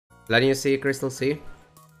Lanius C, Crystal C.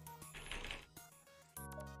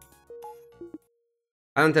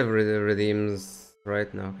 I don't have redeems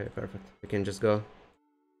right now. Okay, perfect. We can just go.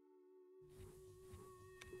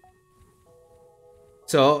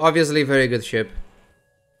 So, obviously, very good ship.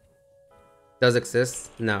 Does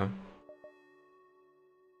exist? No.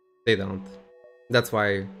 They don't. That's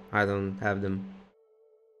why I don't have them.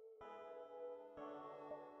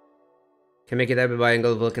 Can make it happy by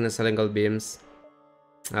angle Vulcan and selling gold beams.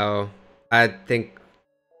 Oh, I think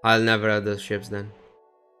I'll never have those ships then.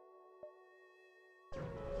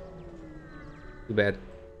 Too bad.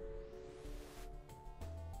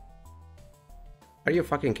 Are you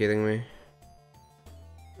fucking kidding me?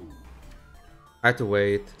 I had to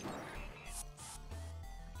wait.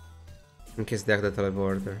 In case they have the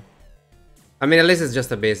teleporter. I mean, at least it's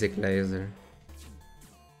just a basic laser.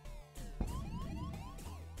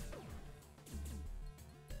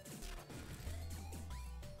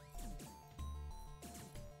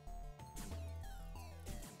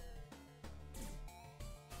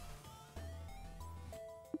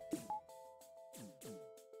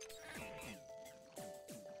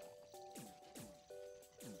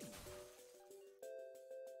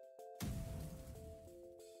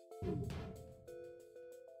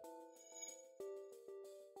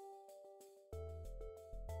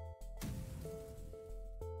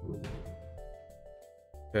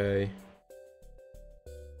 Okay.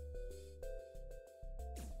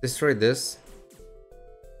 Destroy this.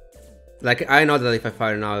 Like, I know that if I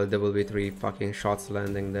fire now, there will be 3 fucking shots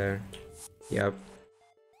landing there. Yep.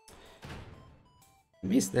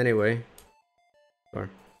 Missed anyway. Sure.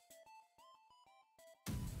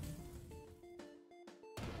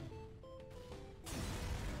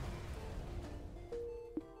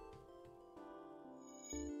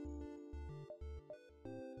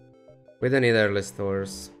 We don't need airless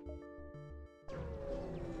stores.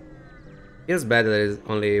 Feels bad that there is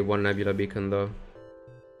only one Nebula beacon though.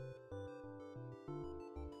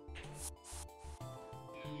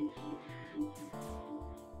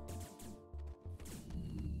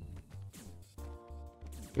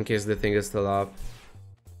 In case the thing is still up.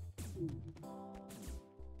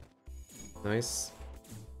 Nice.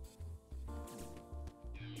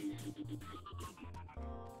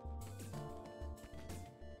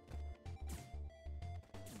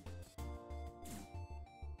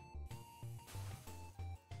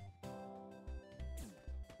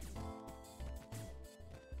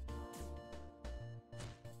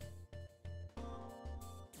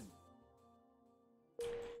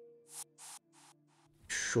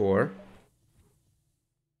 Sure.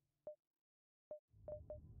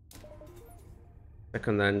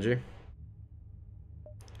 Second Angie.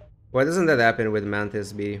 Why doesn't that happen with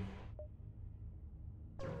Mantis B?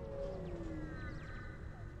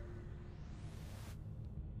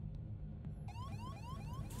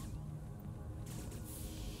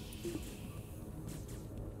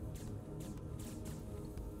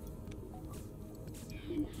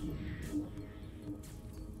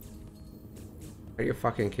 Are you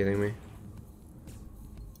fucking kidding me?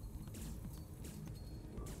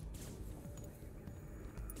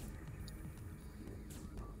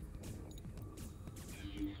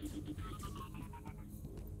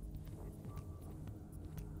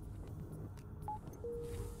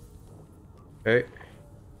 Okay.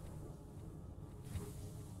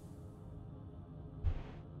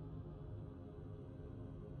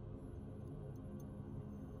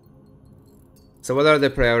 So what are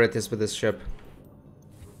the priorities with this ship?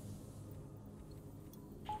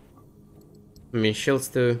 I mean, shields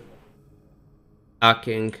too.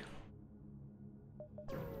 Hacking.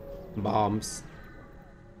 Bombs.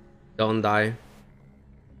 Don't die.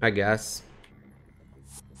 I guess.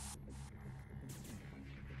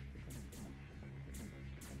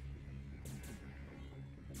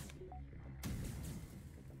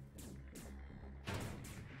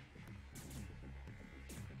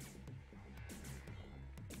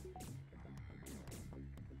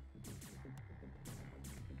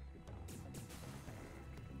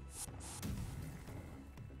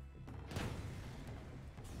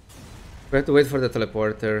 We have to wait for the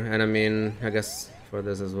teleporter, and I mean, I guess for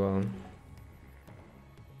this as well.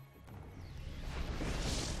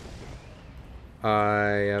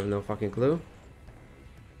 I have no fucking clue.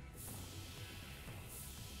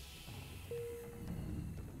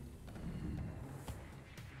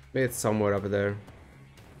 Maybe it's somewhere up there.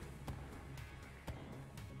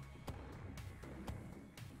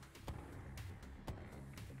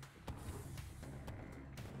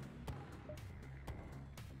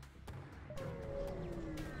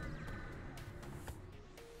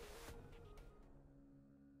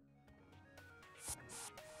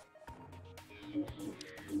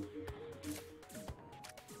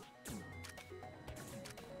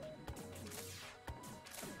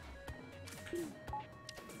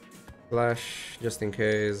 Flash, just in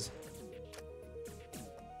case.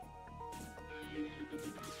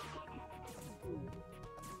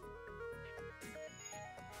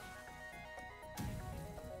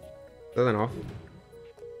 Good enough.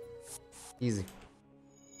 Easy.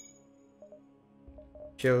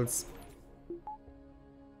 Shields.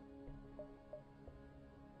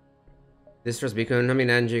 Distress Beacon, I mean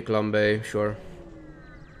Angie, Colombe, sure.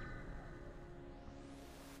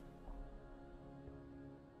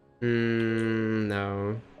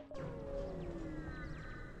 No.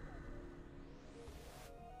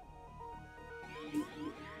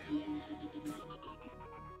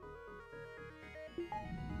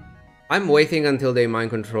 I'm waiting until they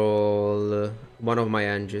mind control one of my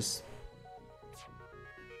Anges.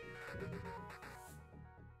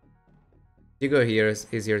 You go here, it's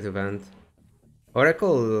easier to vent.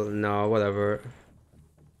 Oracle, no, whatever.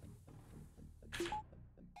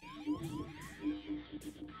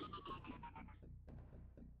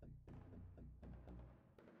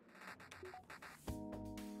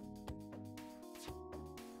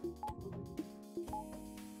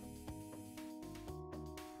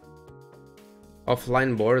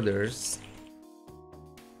 Offline borders.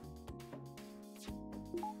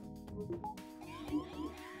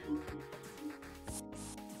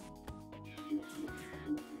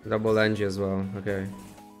 Double Angie as well, okay.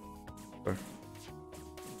 Sure.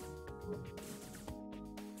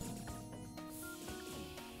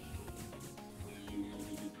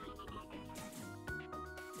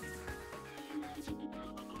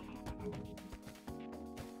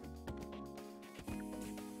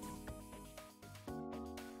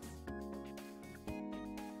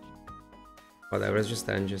 Whatever, it's just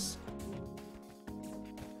Anges.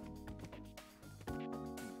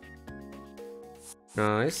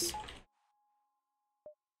 Nice.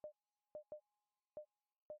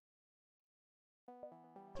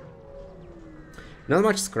 Not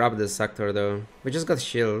much scrap this sector though. We just got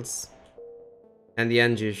shields. And the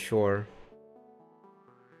Angie, sure.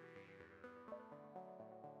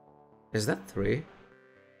 Is that 3?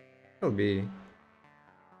 It'll be.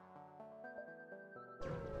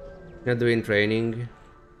 Not doing training.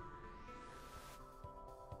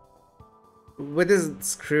 With this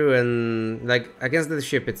screw and like against the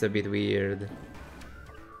ship it's a bit weird.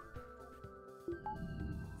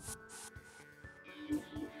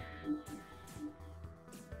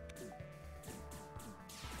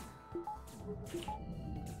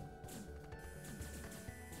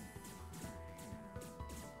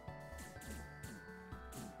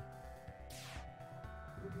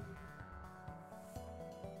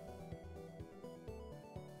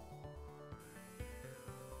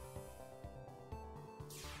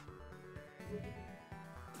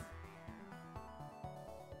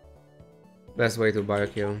 Best way to buy a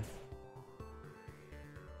kill.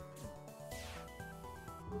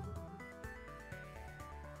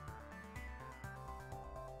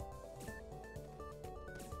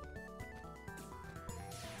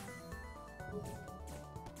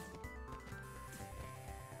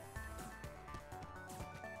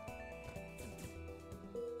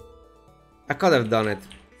 I could have done it.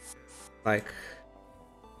 Like,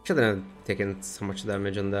 shouldn't have taken so much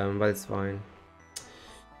damage on them, but it's fine.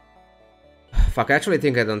 Fuck, I actually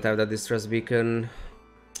think I don't have that distress beacon.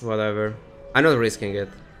 Whatever. I'm not risking it.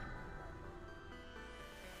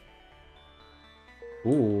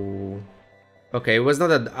 Ooh. Okay, it was not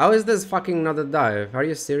a... How is this fucking not a dive? Are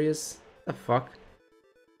you serious? The fuck?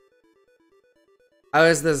 How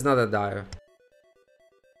is this not a dive?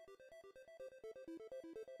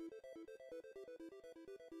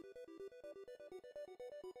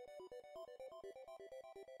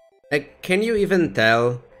 Like, can you even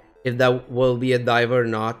tell if that will be a dive or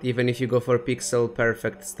not, even if you go for pixel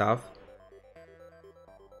perfect stuff?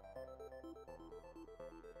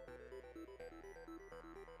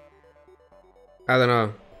 I don't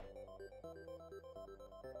know.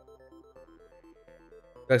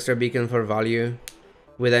 Extra beacon for value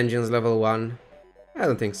with engines level 1? I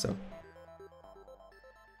don't think so.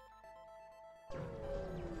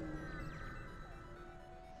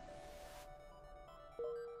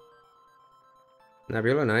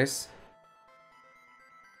 Nebula, nice.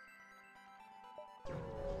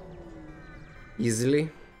 Easily.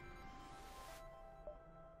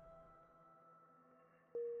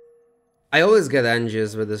 I always get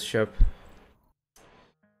Anges with this ship.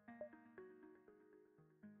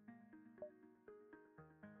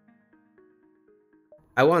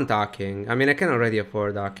 I want docking. I mean, I can already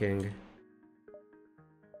afford docking.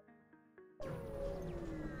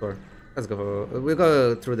 Sure. Let's go. We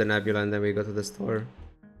go through the nebula and then we go to the store.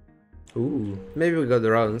 Ooh, maybe we go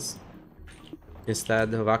the rounds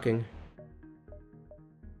instead of hacking.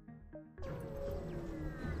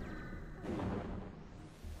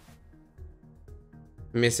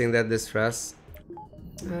 Missing that distress.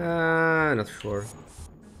 Not sure.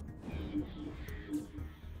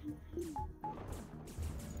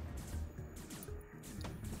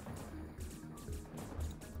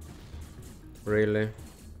 Really?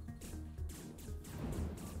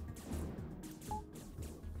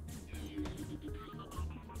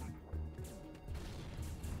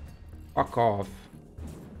 Fuck off.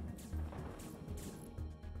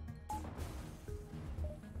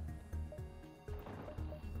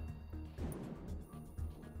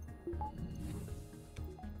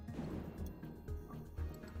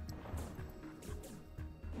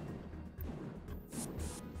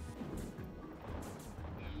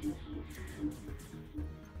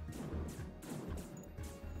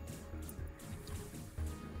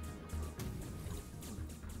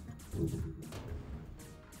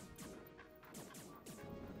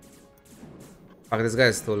 Fuck, this guy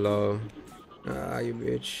is too low. Ah, you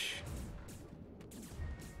bitch.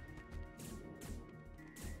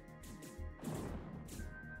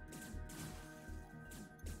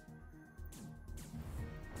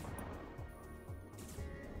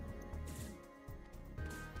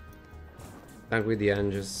 Tank with the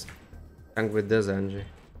Anges. Tank with this Angie.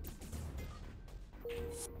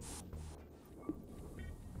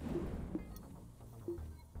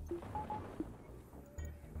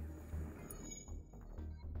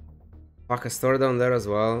 Fuck, a store down there as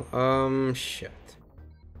well. Shit.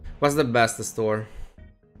 What's the best store?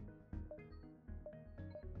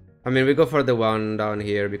 I mean, we go for the one down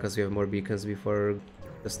here because we have more beacons before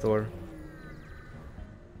the store.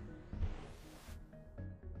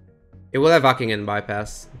 It will have hacking and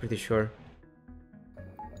bypass, I'm pretty sure.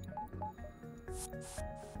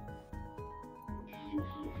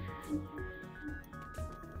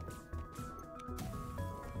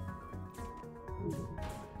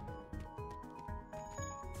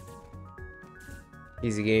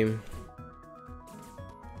 Easy game.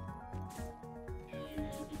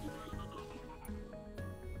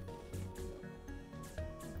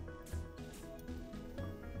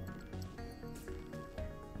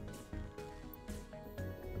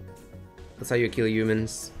 That's how you kill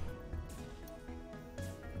humans.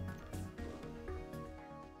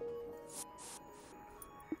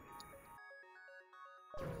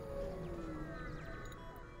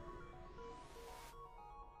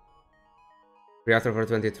 Reactor for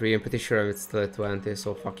 23, I'm pretty sure it's still at 20,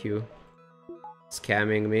 so fuck you.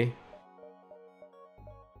 Scamming me.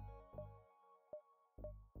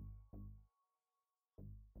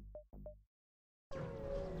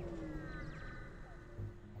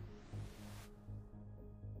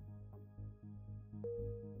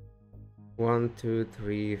 One, two,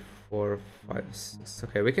 three, four, five, six.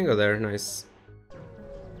 Okay, we can go there, nice.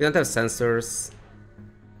 We don't have sensors.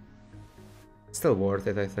 Still worth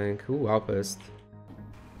it, I think. Ooh, outpost.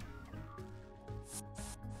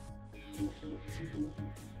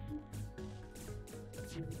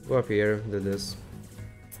 Go up here, do this.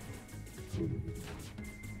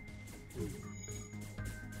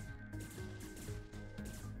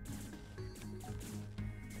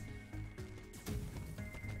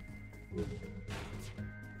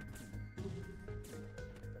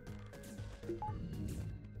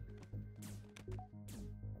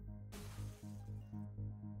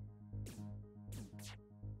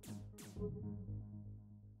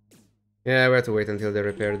 Yeah, we have to wait until they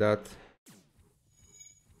repair that.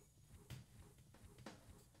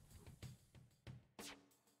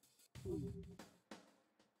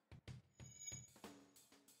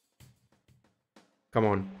 Come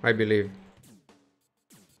on, I believe.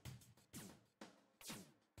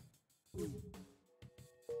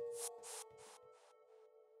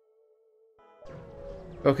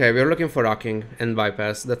 Okay, we're looking for hacking and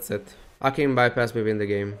bypass, that's it. Hacking, bypass, we win the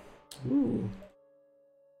game. Ooh.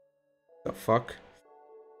 The fuck?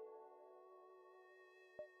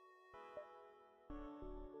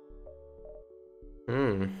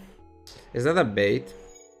 Is that a bait?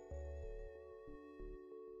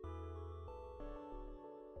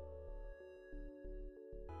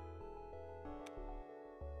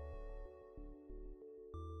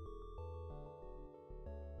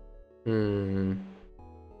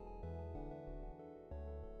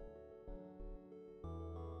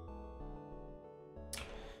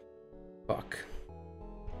 Fuck.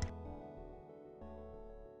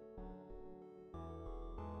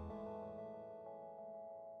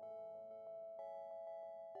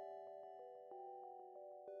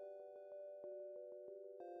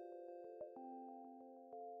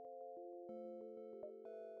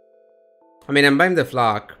 I mean, I'm buying the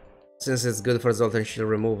flak, since it's good for Zoltan shield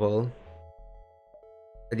removal.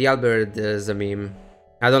 The Albert is a meme.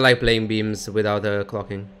 I don't like playing beams without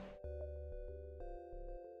clocking.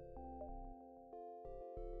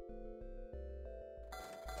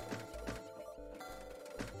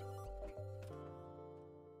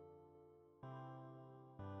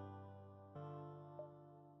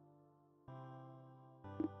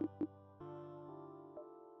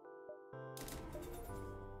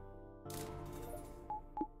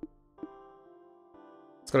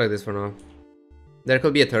 Let's go like this for now. There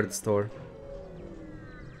could be a third store.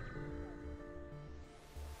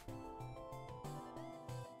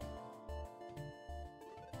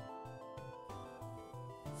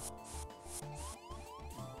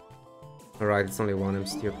 Alright, it's only one, I'm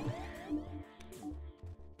stupid.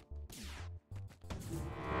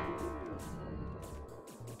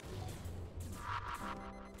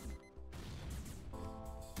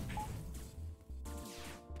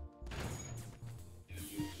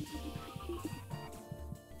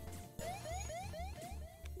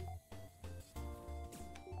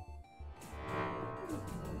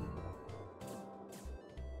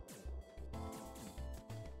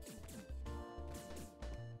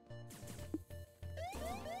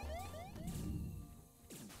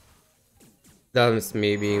 That's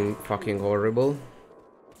me being fucking horrible.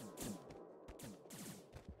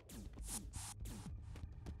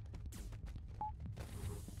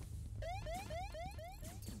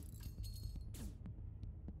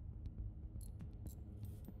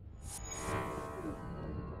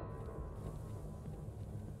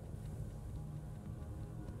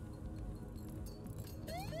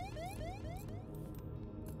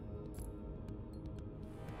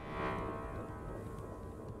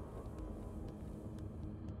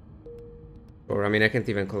 Or I mean, I can't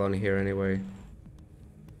even colon here anyway.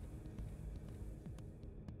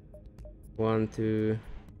 1, 2.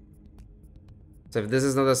 So if this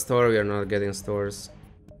is not a store, we are not getting stores.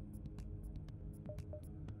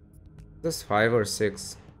 This 5 or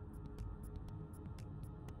 6?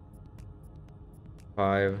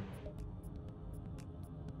 5.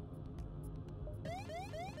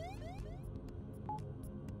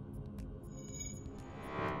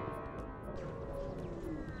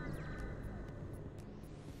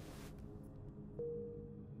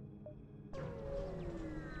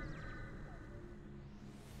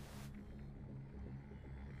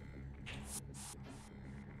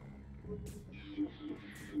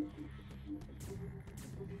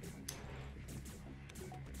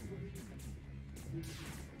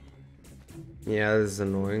 Yeah, this is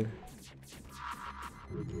annoying.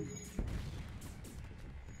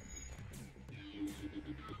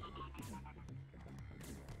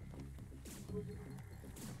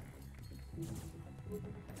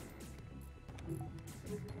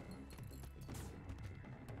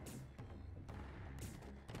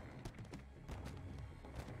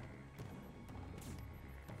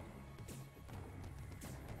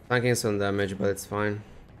 Tanking some damage, but it's fine.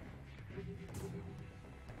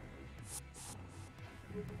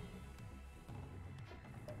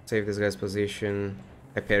 Save this guy's position.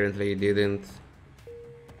 Apparently he didn't.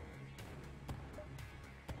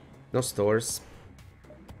 No stores.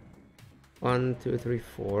 1, 2, 3,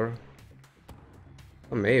 4.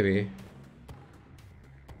 Oh, maybe.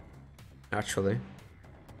 Actually.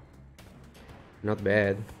 Not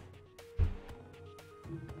bad.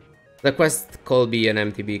 The quest could be an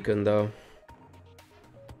empty beacon though.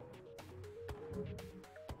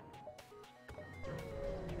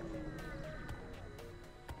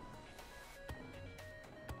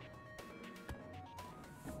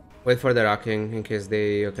 Wait for the rocking in case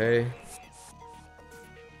they... okay.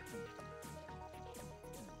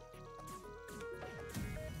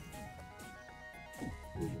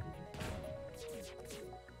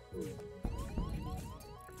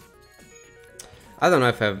 I don't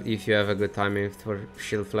know if you have a good timing for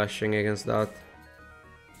shield flashing against that.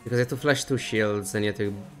 Because you have to flash 2 shields and you have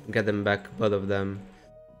to get them back, both of them.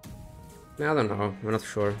 I don't know, I'm not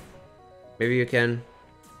sure. Maybe you can.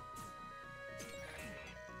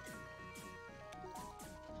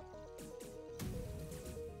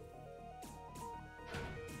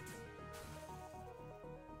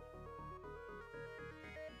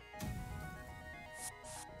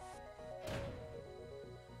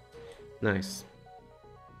 Nice.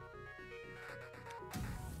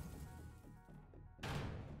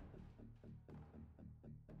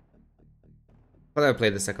 But I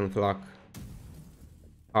played the second flock.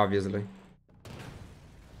 Obviously.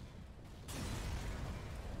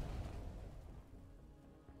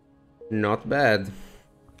 Not bad.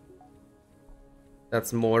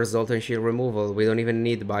 That's more Zoltan shield removal. We don't even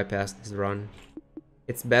need to bypass this run.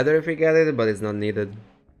 It's better if we get it, but it's not needed.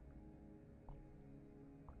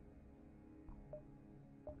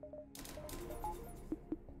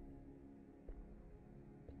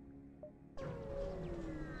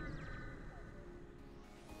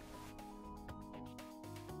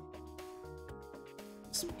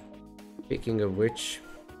 Speaking of which,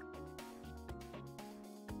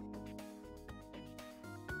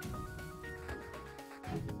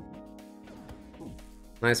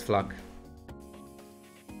 nice flock.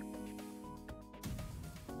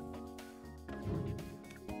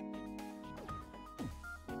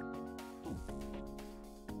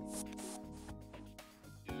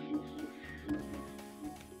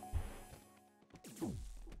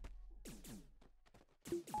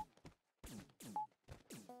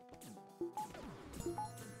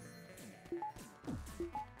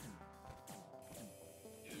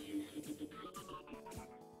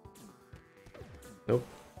 Nope.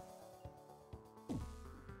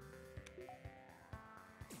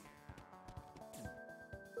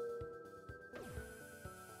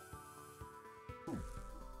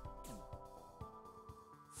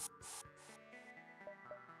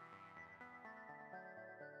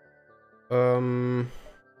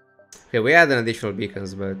 Okay, we add an additional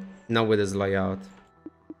beacons, but not with this layout.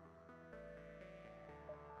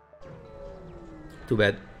 Too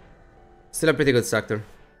bad. Still a pretty good sector.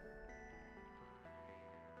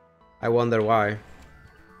 I wonder why.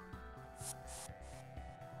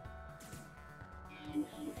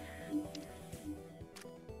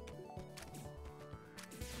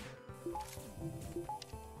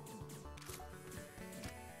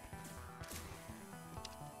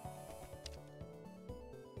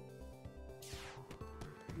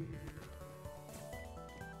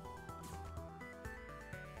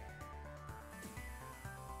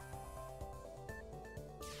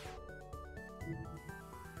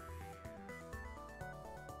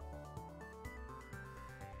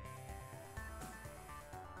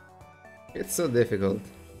 It's so difficult.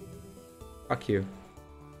 Fuck you.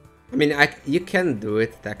 I mean, you can do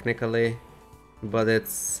it technically, but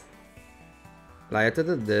it's like I have to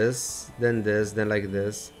do this, then like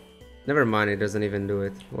this. Never mind, it doesn't even do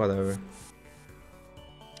it. Whatever.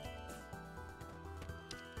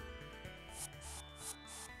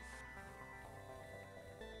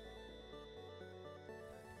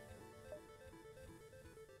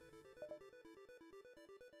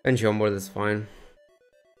 And Jumboard is fine.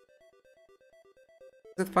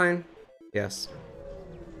 Is it fine? Yes.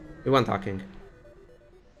 We want talking.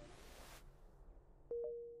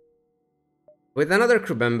 With another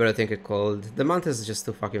crew member, I think it called. The mount is just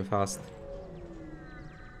too fucking fast.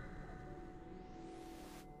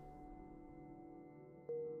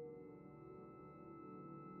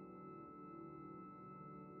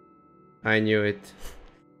 I knew it.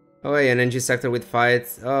 Oh wait, an NG sector with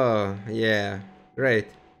fights. Oh, yeah. Great.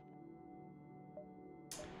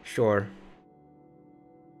 Sure.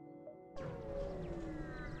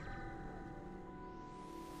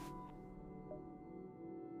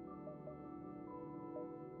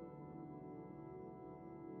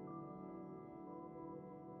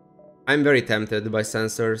 I'm very tempted by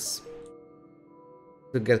sensors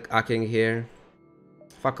to get hacking here.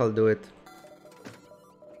 Fuck, I'll do it.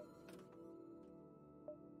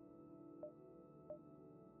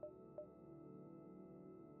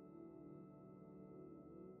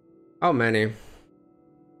 How many?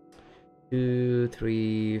 2,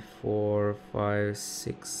 3, 4, 5,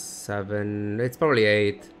 6, 7. It's probably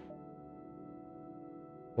 8.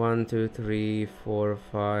 1, 2, 3, 4,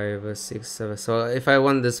 5, 6, 7. So if I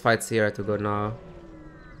want this fight here, I have to go now.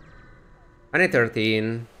 I need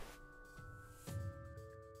 13.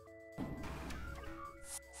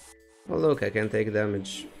 Oh look, I can take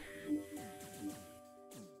damage.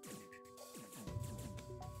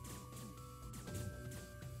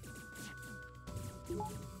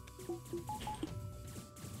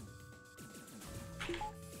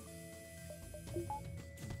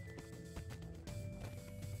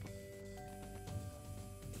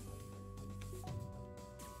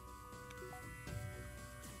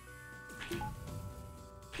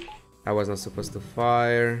 I was not supposed to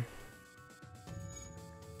fire.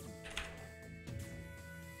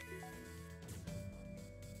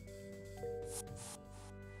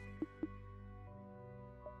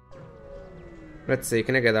 Let's see,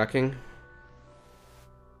 can I get hacking?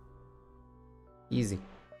 Easy.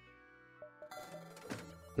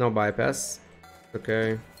 No bypass.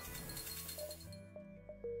 Okay.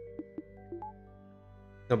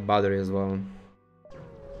 No battery as well.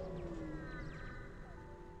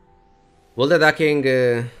 Will that hacking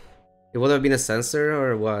it would have been a sensor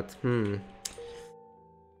or what?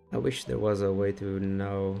 I wish there was a way to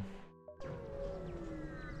know.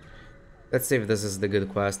 Let's see if this is the good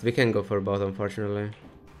quest. We can go for both, unfortunately.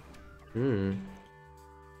 Hmm.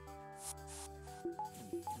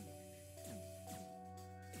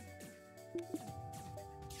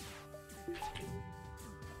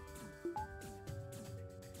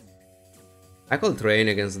 I could train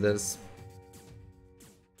against this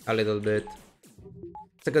a little bit.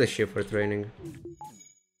 It's a good ship for training.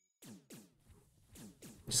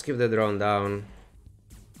 Just keep the drone down.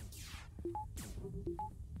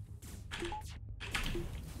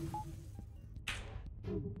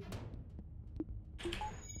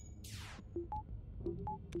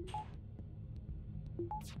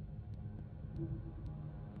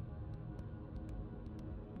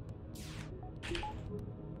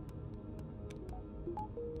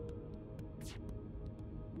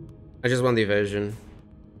 I just want evasion.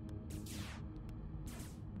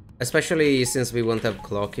 Especially since we won't have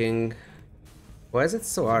clocking. Why is it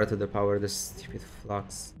so hard to depower this stupid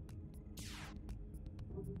flux?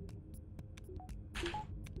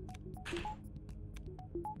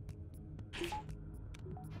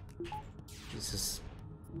 Jesus.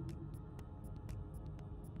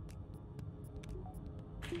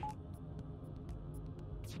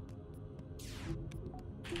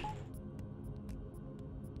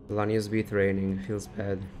 Lanius B training feels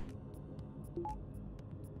bad.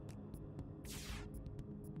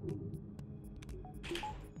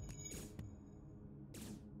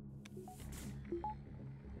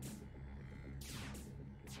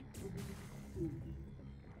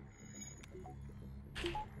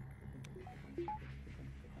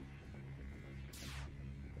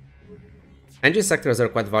 Engine sectors are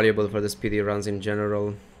quite valuable for the speedy runs in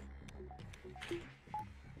general.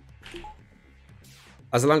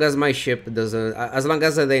 As long as my ship doesn't... As long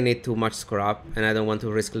as they need too much scrap and I don't want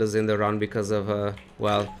to risk losing the run because of,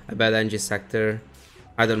 well, a bad engine sector,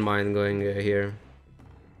 I don't mind going here.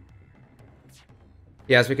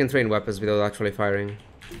 Yes, we can train weapons without actually firing.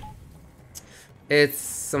 It's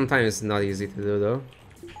sometimes not easy to do though.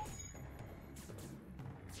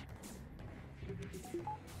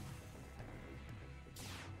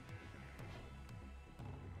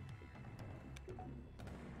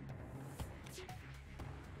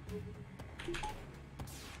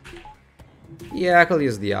 Yeah, I could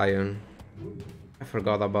use the iron. I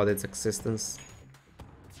forgot about its existence.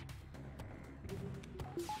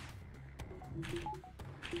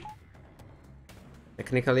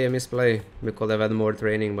 Technically a misplay. We could have had more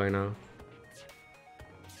training by now.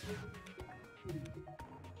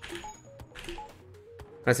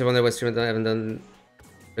 That's the one that was streamed. I haven't done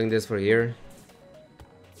doing this for a year.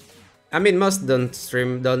 I mean, most don't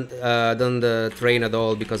stream, don't train at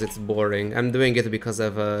all because it's boring. I'm doing it because I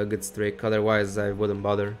have a good streak. Otherwise, I wouldn't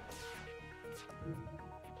bother.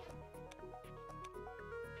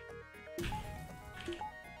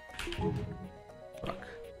 Fuck.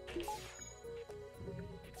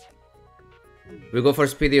 We go for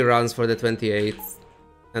speedy runs for the 28th,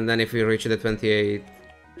 and then if we reach the 28th,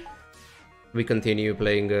 we continue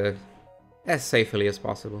playing as safely as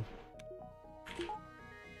possible.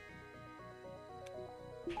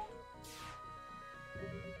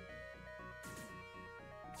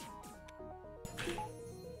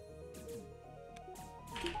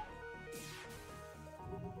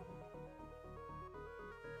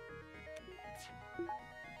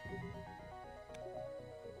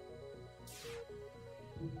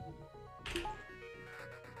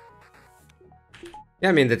 Yeah,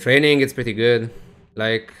 I mean, the training is pretty good.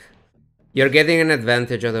 Like, you're getting an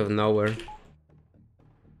advantage out of nowhere.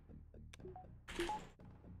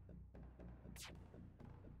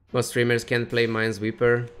 Most streamers can't play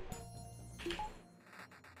Minesweeper.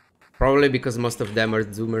 Probably because most of them are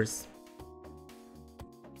zoomers.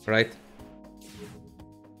 Right?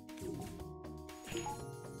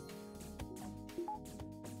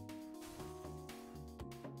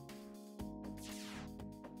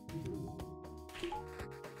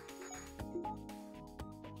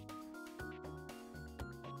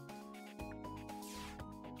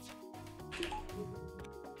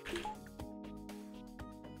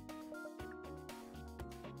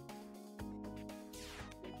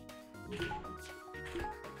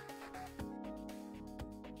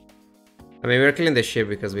 I mean, we're killing the ship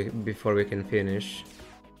because before we can finish.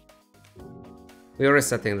 We are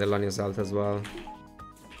resetting the Lanius alt as well.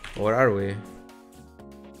 Or are we?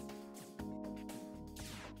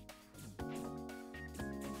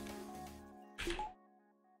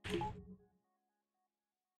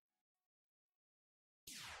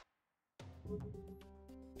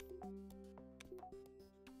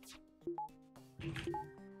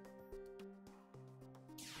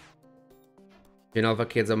 You know, the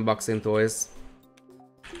kids unboxing toys.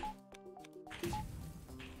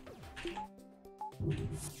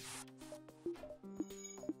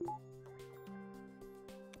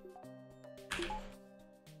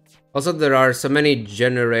 Also, there are so many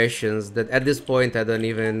generations that at this point I don't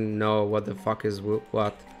even know what the fuck is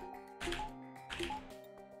what.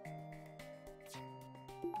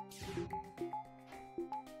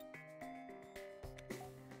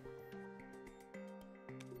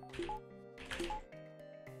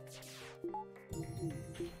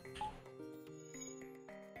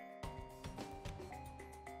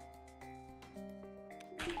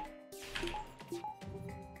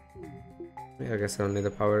 Yeah, I guess I don't need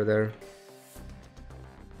the power there.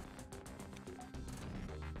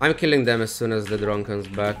 I'm killing them as soon as the drone comes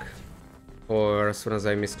back. Or as soon as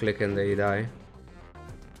I misclick and they die.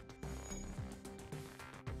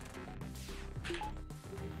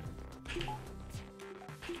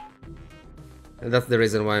 And that's the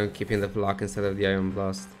reason why I'm keeping the block instead of the Ion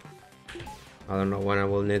Blast. I don't know when I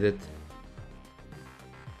will need it.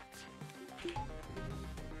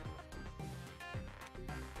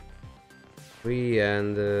 Three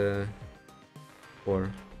and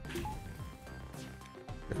 4.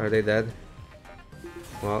 Are they dead?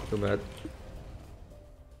 Well, too bad.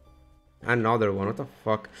 Another one, what the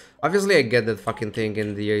fuck? Obviously I get that fucking thing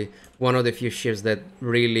in the one of the few ships that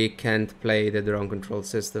really can't play the drone control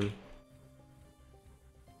system.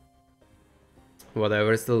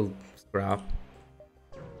 Whatever, still scrap.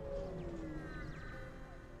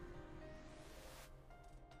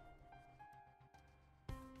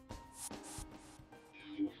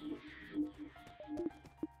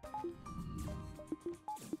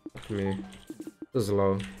 Fuck me. Too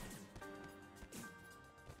slow.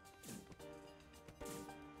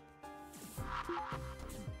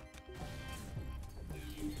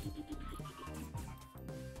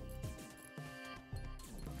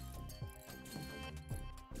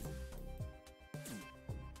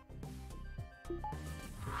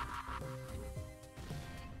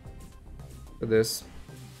 Look at this.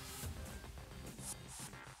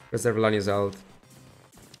 Reserve Lanius out.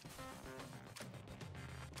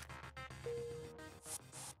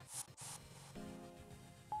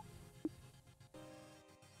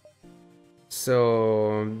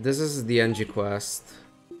 So this is the NG quest.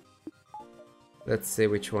 Let's see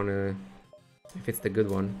which one, if it's the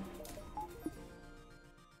good one.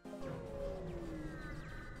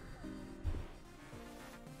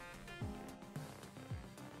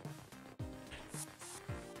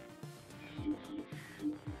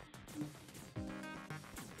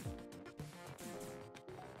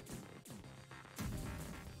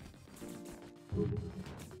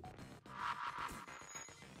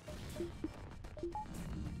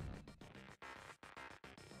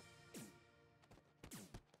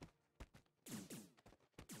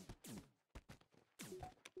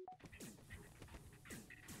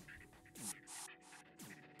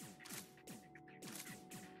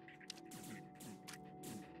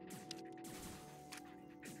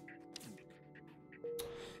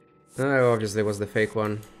 Obviously was the fake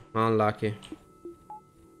one. Unlucky.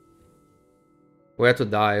 We had to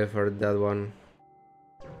die for that one.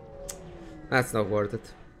 That's not worth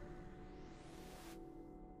it.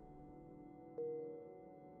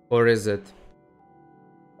 Or is it?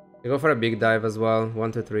 We go for a big dive as well.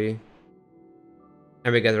 1, 2, 3.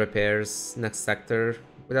 And we get repairs next sector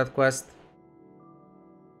with that quest.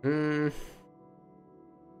 We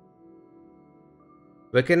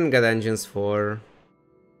can get engines 4.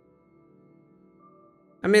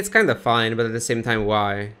 I mean, it's kind of fine, but at the same time,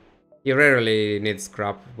 why? You rarely need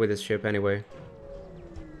scrap with this ship anyway.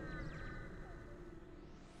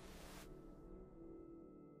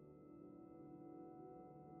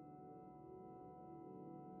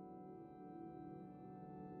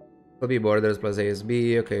 Will be borders plus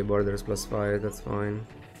ASB. Okay, borders plus 5, that's fine.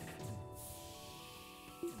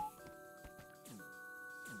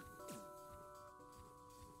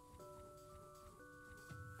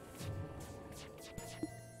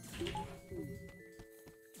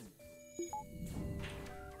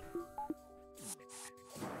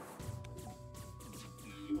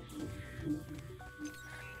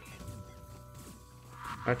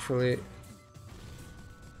 Actually,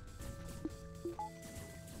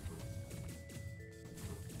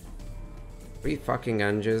 three fucking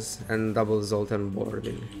Anges and double Zoltan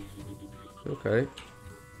boarding. Okay.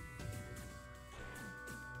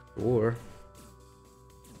 Sure.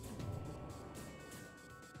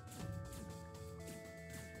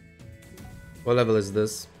 What level is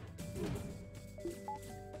this?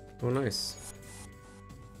 Oh, nice.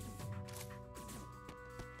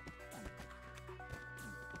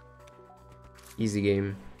 Easy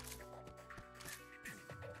game.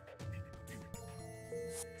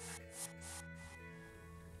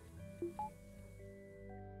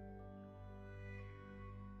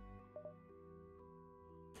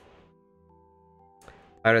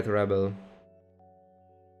 Pirate Rebel.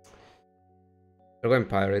 We're going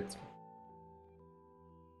Pirate.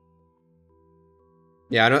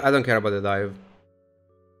 Yeah, I don't care about the dive.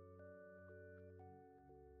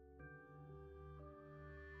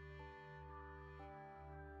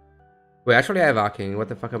 Wait, actually I have hacking. What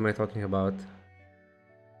the fuck am I talking about?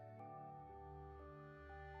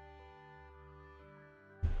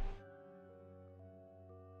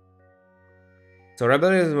 So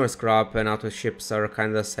Rebel is more scrap and auto ships are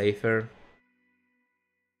kinda safer.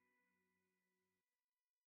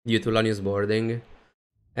 Due to Lanius boarding.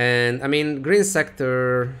 And I mean green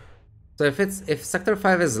sector. So if sector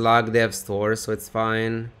 5 is lag, they have stores, so it's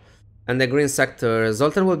fine. And the green sector,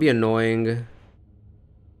 Zoltan will be annoying.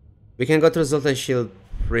 We can go through Zoltan's shield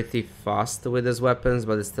pretty fast with his weapons,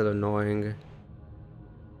 but it's still annoying.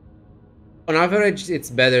 On average, it's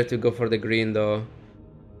better to go for the green though,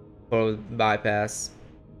 for bypass.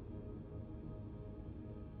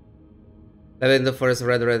 Leaving the first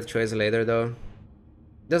red choice later though,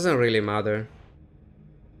 doesn't really matter.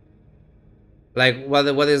 Like, what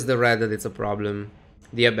is the red that it's a problem?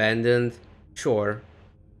 The abandoned? Sure.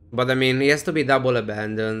 But I mean, he has to be double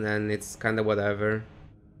abandoned and it's kinda whatever.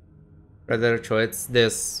 Red choice,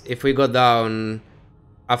 this. If we go down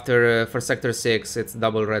after, for sector 6, it's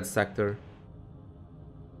double red sector.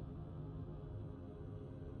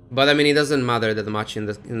 But I mean, it doesn't matter that much in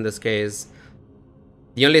this case.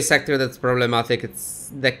 The only sector that's problematic,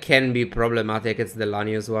 that can be problematic, it's the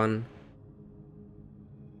Lanius one.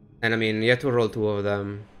 And I mean, you have to roll 2 of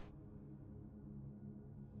them.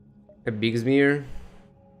 A Bigsmere.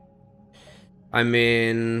 I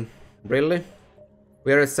mean, really?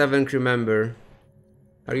 We are a 7 crew member.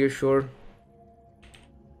 Are you sure?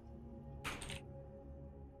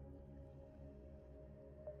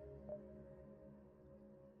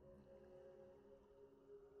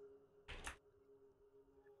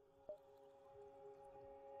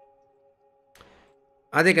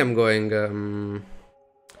 I think I'm going,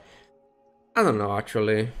 I don't know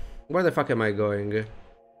actually. Where the fuck am I going?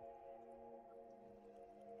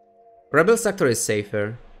 Rebel sector is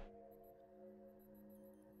safer.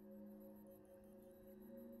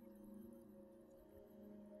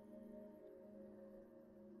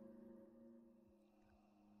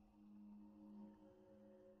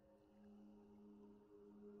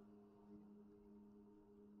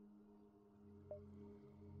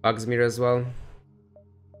 Bugsmere as well.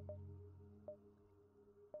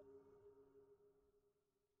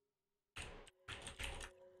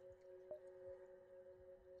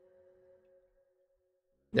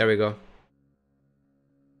 There we go.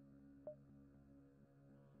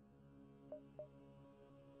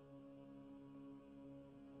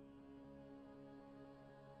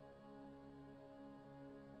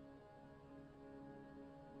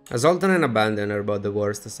 Zoltan and Abandon are both the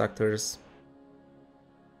worst sectors.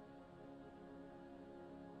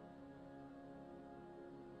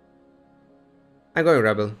 I'm going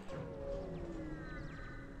Rebel.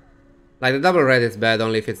 Like, the double red is bad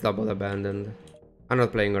only if it's double abandoned. I'm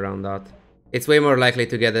not playing around that. It's way more likely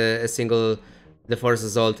to get a single the force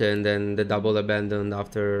Zoltan than the double abandoned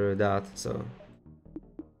after that, so...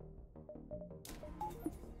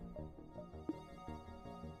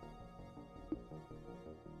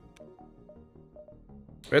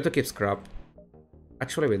 We have to keep scrap.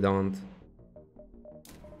 Actually, we don't.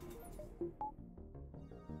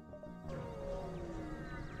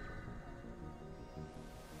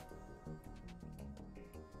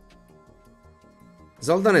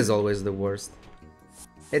 Zoltan is always the worst.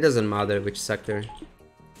 It doesn't matter which sector.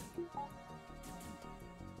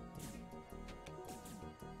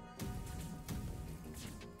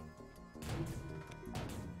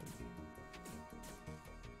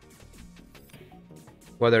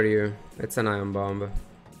 What are you? It's an ion bomb.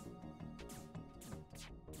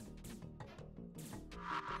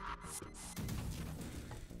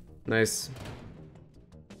 Nice.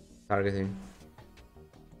 Targeting.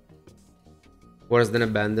 Worse than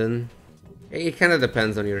abandon. It kinda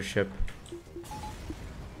depends on your ship.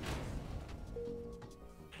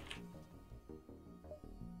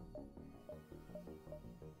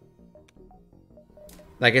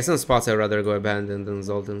 Like, in some spots I'd rather go abandoned than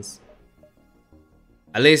Zoltans.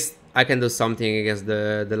 At least I can do something against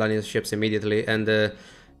the Lanius ships immediately, and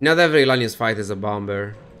not every Lanius fight is a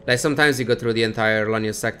bomber. Like, sometimes you go through the entire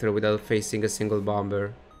Lanius sector without facing a single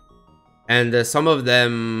bomber. And some of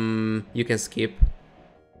them you can skip.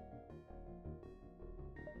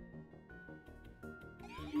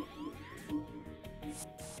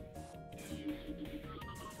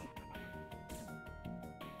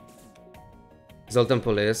 Zoltan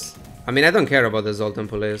Police. I mean, I don't care about the Zoltan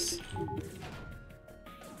Police.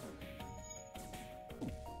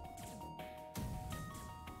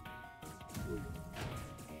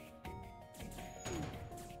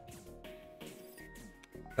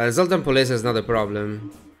 Zoltan police is not a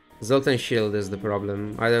problem. Zoltan shield is the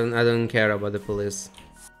problem. I don't care about the police.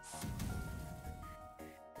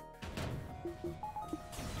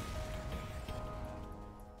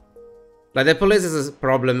 Like the police is a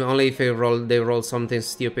problem only if they roll something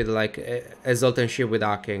stupid like a Zoltan ship with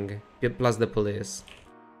hacking plus the police.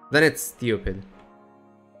 Then it's stupid.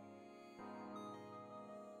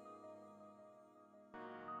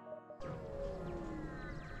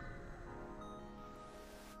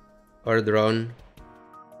 Or drone.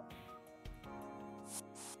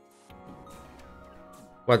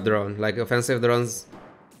 What drone? Like offensive drones?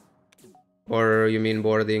 Or you mean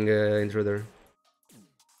boarding intruder?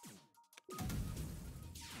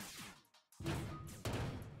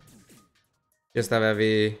 Just have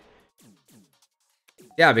heavy...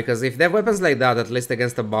 Yeah, because if they have weapons like that, at least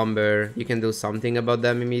against a bomber, you can do something about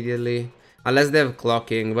them immediately. Unless they have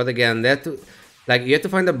clocking, but again, they have to... Like, you have to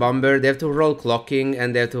find a bomber, they have to roll clocking,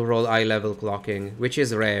 and they have to roll eye level clocking, which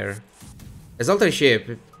is rare. A Zoltan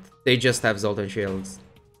ship, they just have Zoltan shields.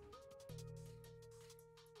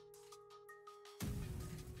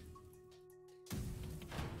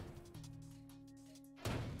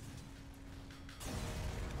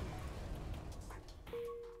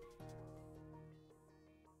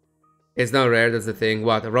 It's not rare, that's the thing.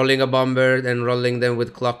 What? Rolling a bomber and rolling them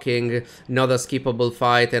with clocking, not a skippable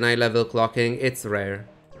fight and eye level clocking, it's rare.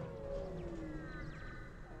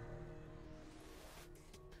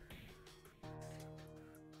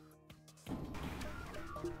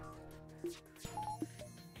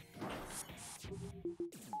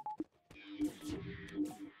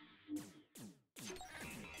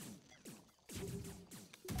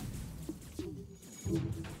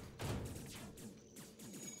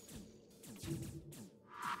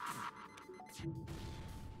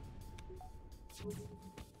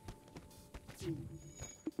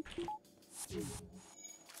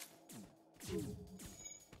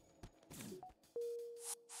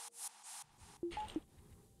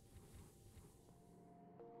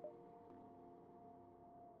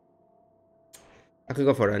 I could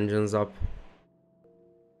go for engines up.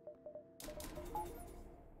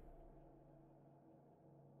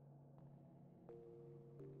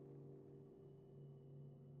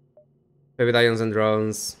 Maybe ions and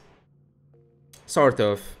drones. Sort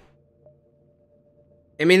of.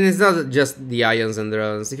 I mean, it's not just the ions and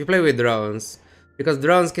drones. If you play with drones, because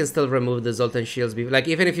drones can still remove the Zoltan shields. Like,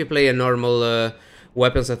 even if you play a normal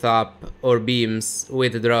weapon setup or beams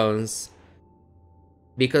with drones,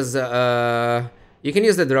 because you can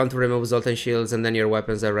use the drone to remove Zoltan shields and then your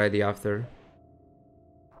weapons are ready after.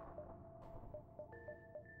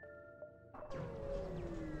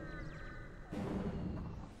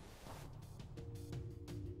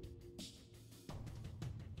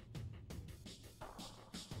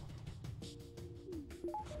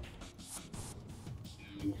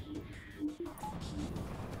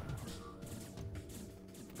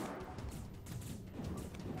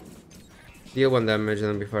 Deal 1 damage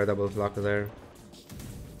and before I double block there.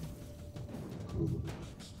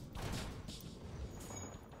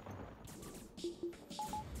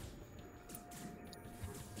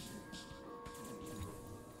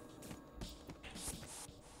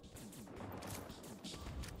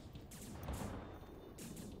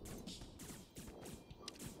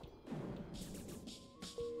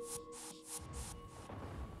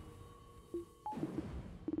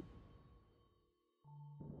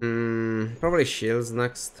 Probably shields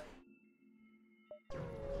next.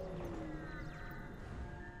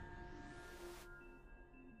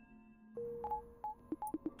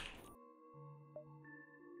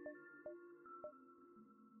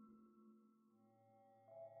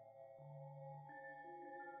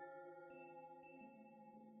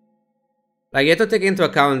 Like, you have to take into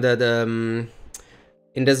account that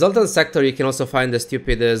in the Zoltan sector you can also find the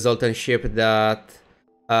stupid Zoltan ship that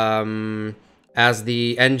has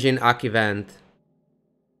the engine hack event.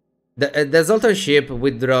 The Zoltan ship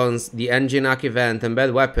with drones, the engine hack event and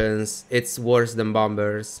bad weapons, it's worse than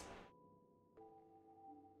bombers.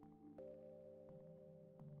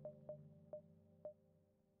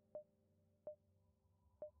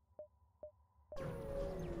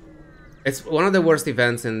 It's one of the worst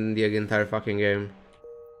events in the entire fucking game.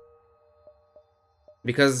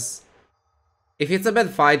 Because if it's a bad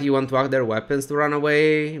fight, you want to hack their weapons to run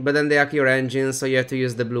away, but then they hack your engines, so you have to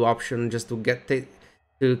use the blue option just to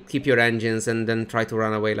to keep your engines and then try to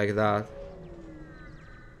run away like that.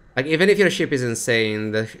 Like, even if your ship is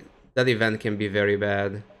insane, that event can be very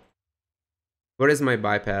bad. Where is my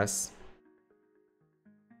bypass?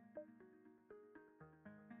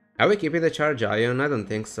 Are we keeping the charge ion? I don't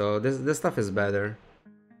think so. This stuff is better.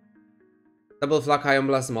 Double flak ion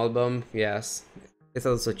blast small bomb, yes. It's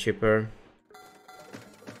also cheaper.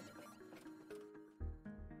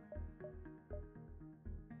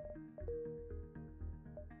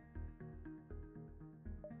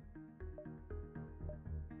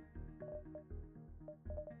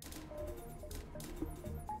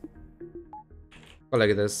 Oh,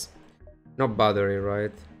 like this. No battery,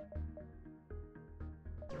 right?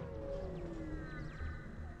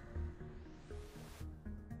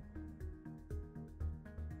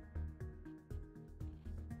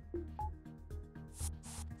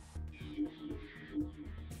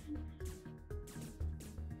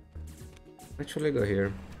 Actually, go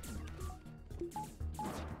here.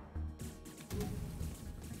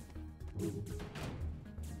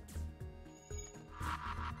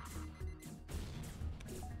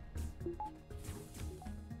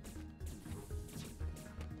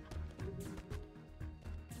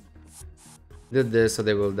 Did this so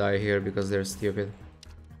they will die here because they're stupid.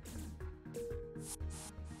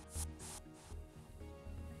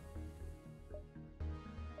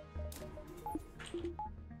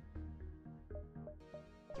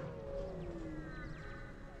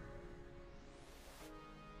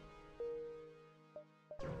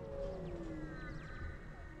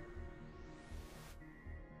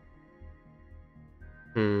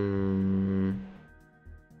 Hmm.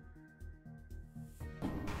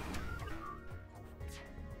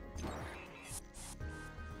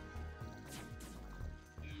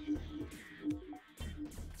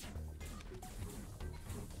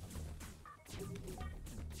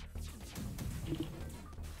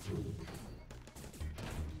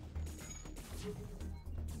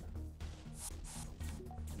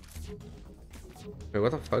 Wait,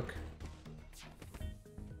 what the fuck?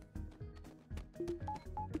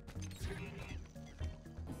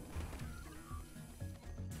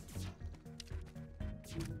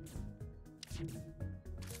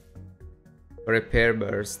 Repair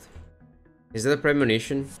burst. Is that a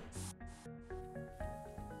premonition?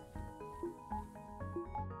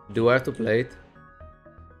 Do I have to play it?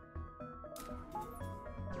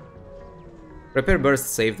 Repair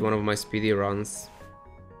burst saved one of my speedy runs.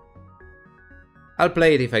 I'll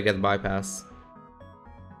play it if I get bypass.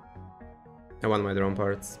 I want my drone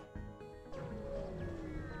parts.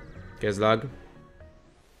 Okay, slug.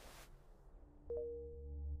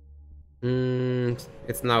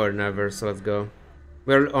 It's now or never, so let's go.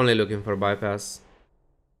 We're only looking for bypass.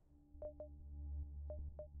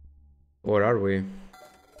 Or are we?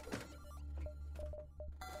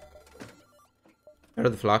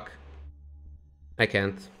 Red flak. I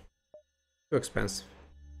can't. Too expensive.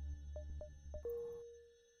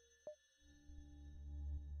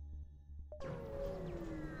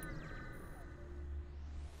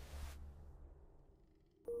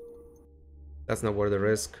 That's not worth the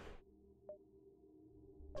risk.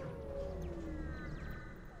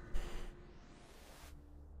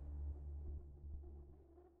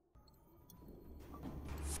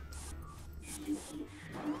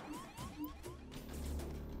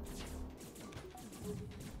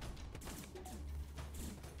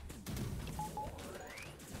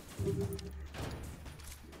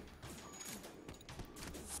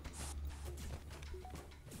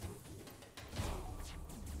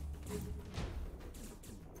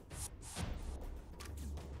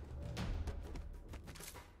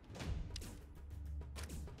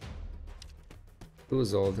 Two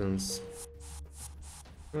Zoltans.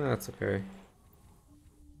 That's okay.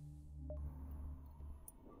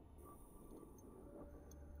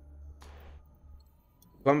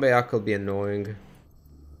 Bombayak will be annoying.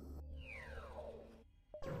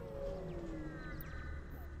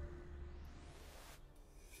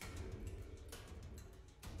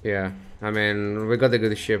 Yeah, I mean, we got a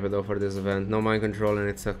good ship though for this event. No mind control and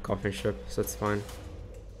it's a coffin ship, so it's fine.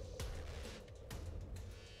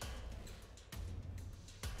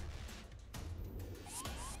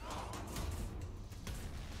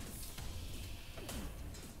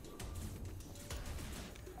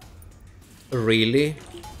 Really?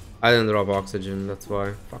 I didn't drop oxygen, that's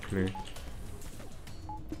why. Fuck me.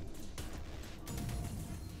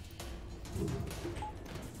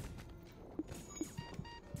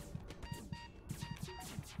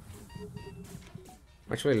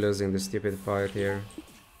 I'm actually losing this stupid fight here.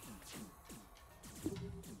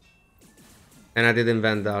 And I didn't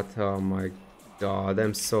invent that. Oh my god,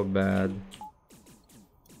 I'm so bad.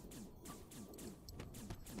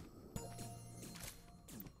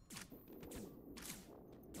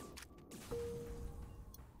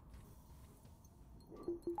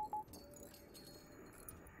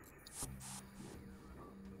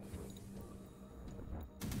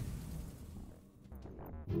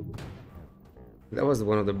 That was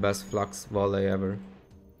one of the best flux volley ever.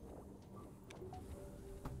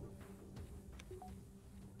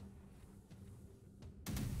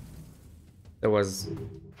 That was...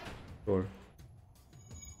 Sure.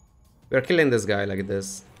 We're killing this guy like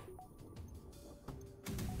this.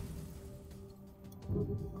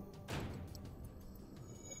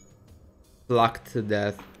 Flucked to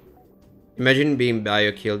death. Imagine being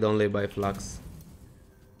bio-killed only by flux.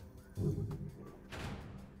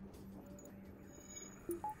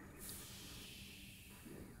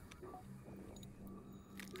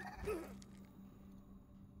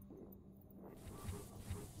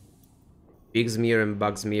 Bigsmear and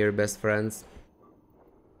Bugsmear, best friends.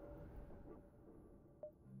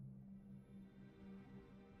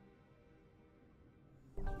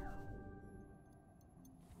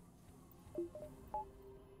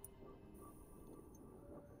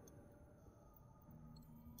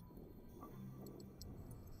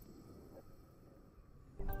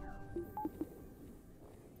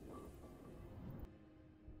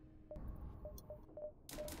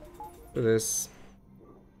 Do this.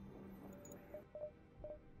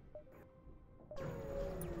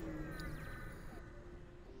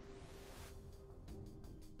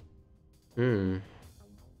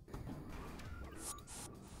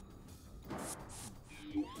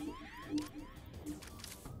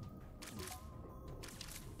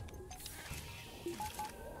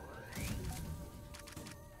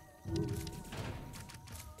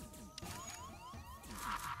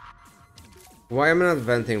 Why am I not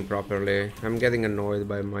venting properly? I'm getting annoyed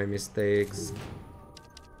by my mistakes.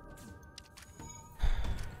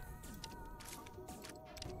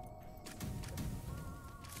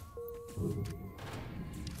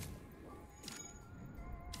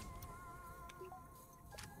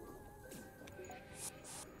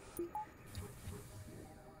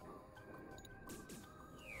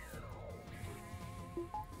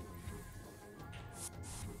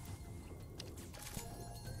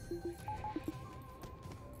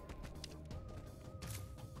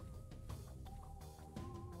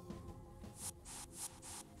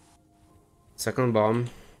 Second bomb.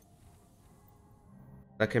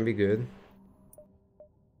 That can be good.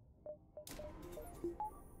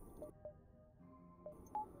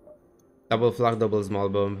 Double flak, double small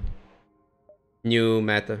bomb. New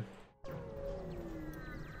meta.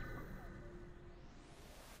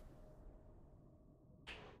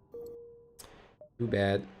 Too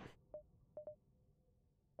bad.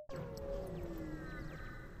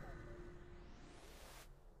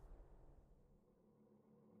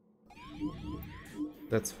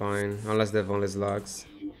 That's fine, unless they have only slugs.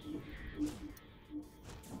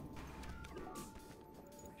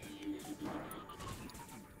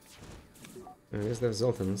 I guess they have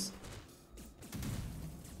Zoltans.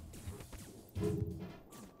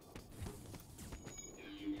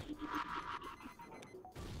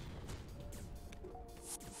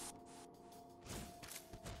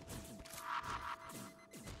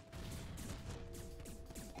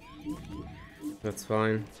 That's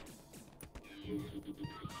fine.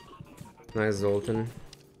 Nice Zoltan.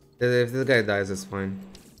 If this guy dies, it's fine.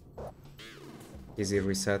 Easy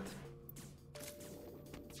reset.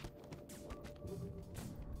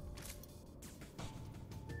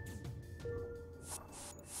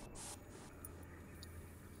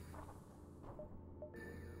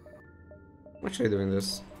 I'm actually doing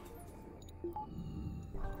this.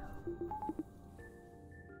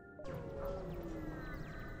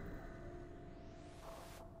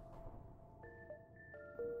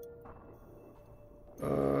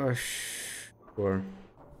 Sure.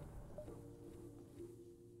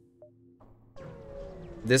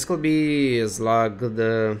 This could be a slug,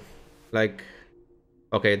 the like.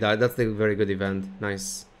 Okay, that's a very good event.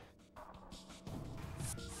 Nice.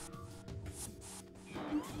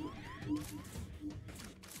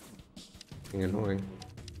 Being annoying.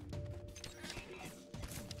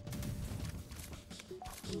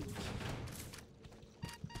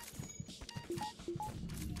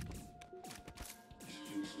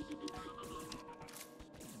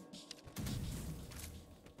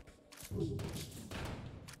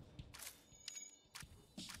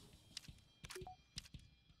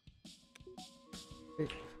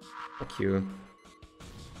 Fuck you.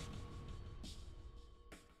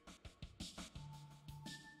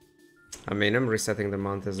 I mean, I'm resetting the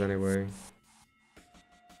Mantas anyway.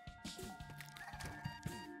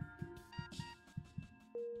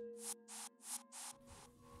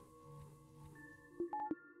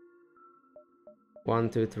 One,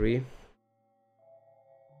 two, three.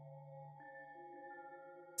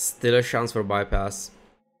 Still a chance for bypass.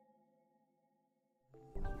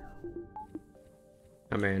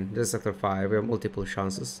 I mean, this is sector 5, we have multiple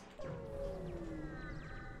chances.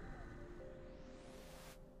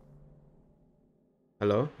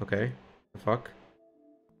 Hello? Okay. The fuck?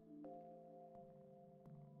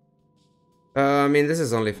 I mean, this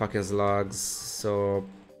is only fucking slugs, so...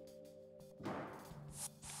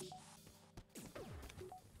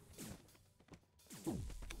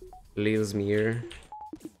 Leaves me here.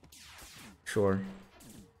 Sure.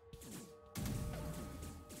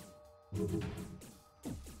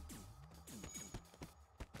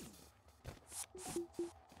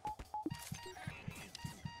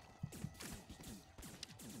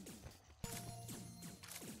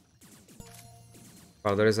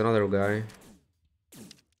 Oh, there is another guy.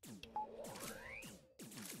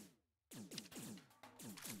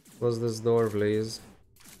 Close this door, please.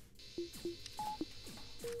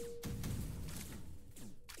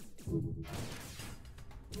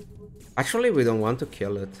 Actually, we don't want to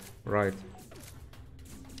kill it. Right.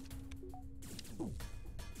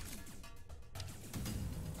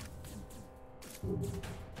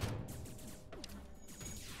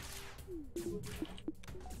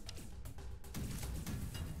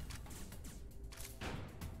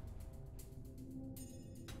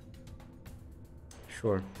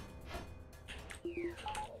 Sure.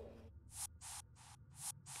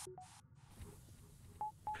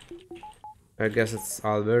 I guess it's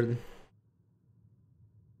Albert.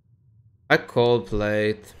 A cold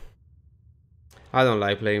plate. I don't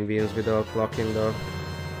like playing beams without blocking though.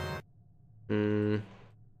 I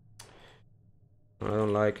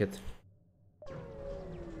don't like it.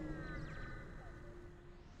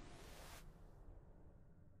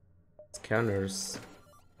 Scanners.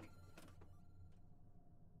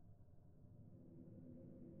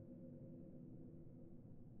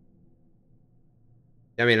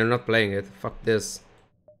 I mean, I'm not playing it. Fuck this.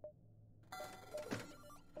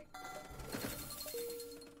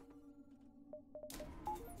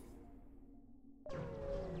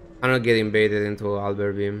 I'm not getting baited into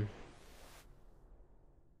Albert Beam.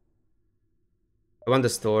 I want the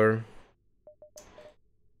store.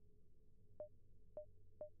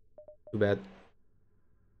 Too bad.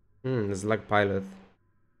 It's like pilot.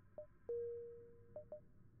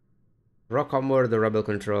 Rock Armor, the Rebel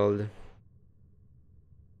controlled.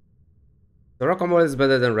 The Rock Armor is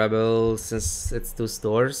better than Rebel since it's 2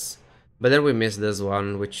 stores. But then we missed this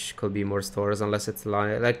one, which could be more stores unless it's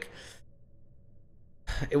like...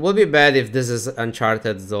 It would be bad if this is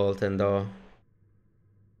Uncharted Zoltan though.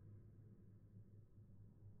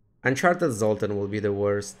 Uncharted Zoltan will be the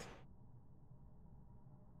worst.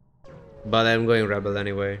 But I'm going Rebel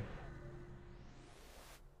anyway.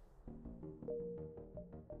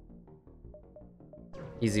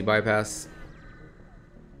 Easy bypass.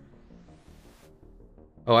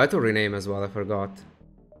 Oh, I had to rename as well, I forgot.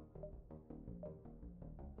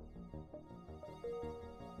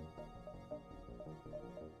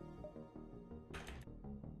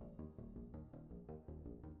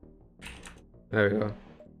 There we go.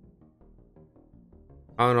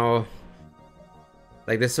 I don't know.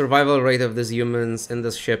 Like, the survival rate of these humans in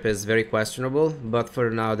this ship is very questionable, but for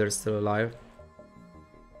now they're still alive.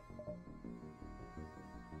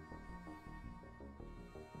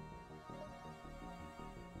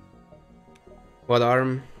 What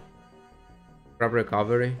arm? Crab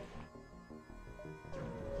recovery?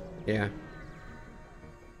 Yeah.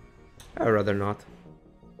 I'd rather not.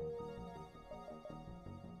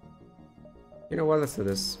 You know what, let's do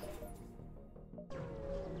this.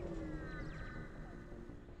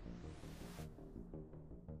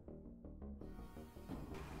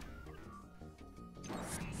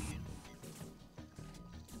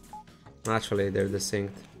 Actually, they're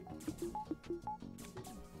distinct.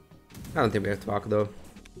 I don't think we have to walk though.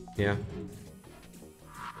 Yeah.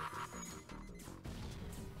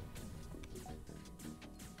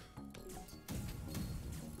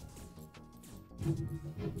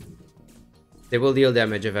 They will deal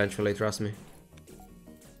damage eventually, trust me.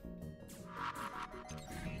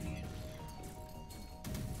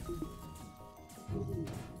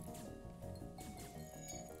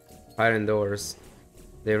 Iron doors.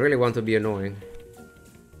 They really want to be annoying.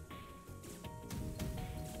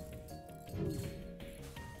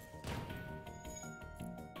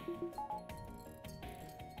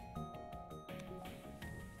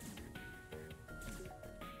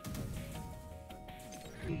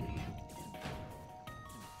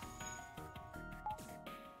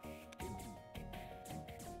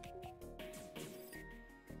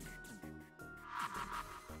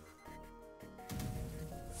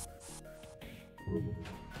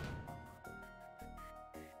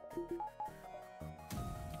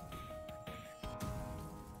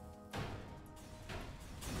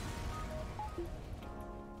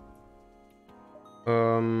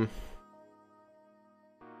 Um...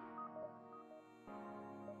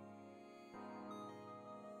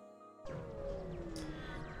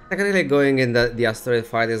 Technically going in the asteroid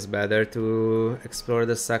fight is better to explore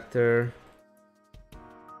the sector.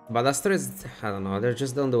 But asteroids, I don't know, they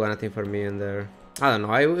just don't do anything for me in there. I don't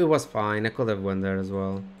know, it was fine, I could have went there as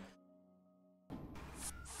well.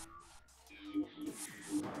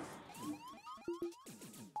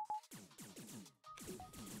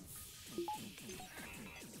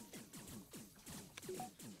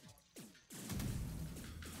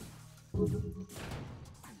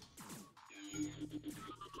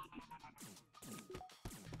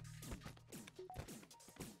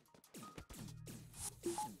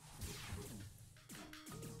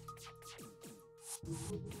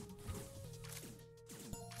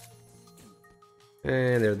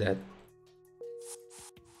 And they're dead.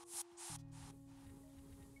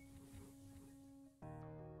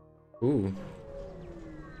 Ooh.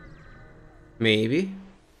 Maybe?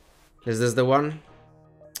 Is this the one?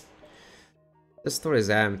 The store is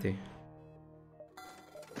empty.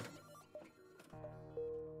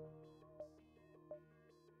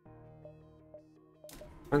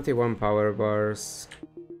 "21 power bars."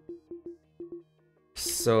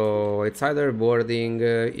 So it's either boarding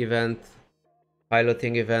event,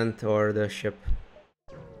 piloting event, or the ship.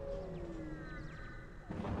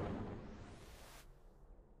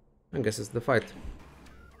 I guess it's the fight.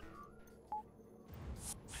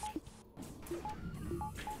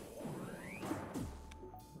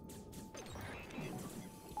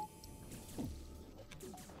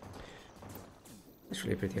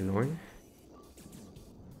 Actually pretty annoying.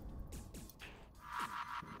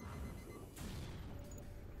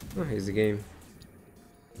 Oh, easy game.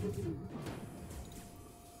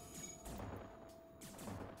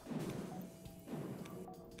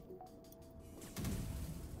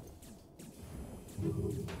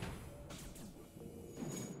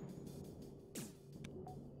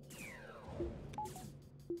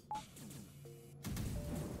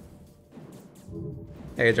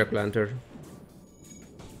 Hey, Jack Lantern.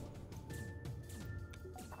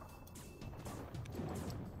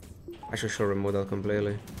 I should show remodel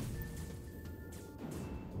completely.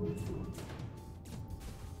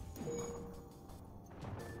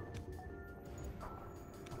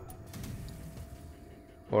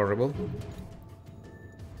 Horrible.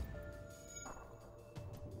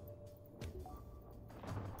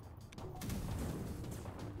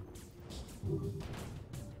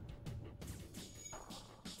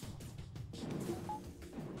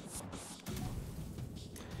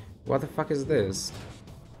 What the fuck is this?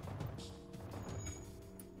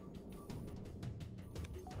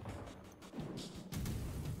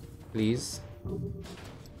 Please.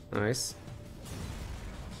 Nice.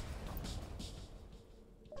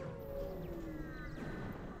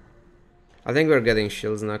 I think we're getting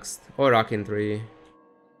shields next. Or Akin 3.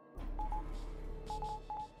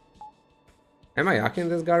 Am I hacking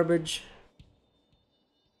this garbage?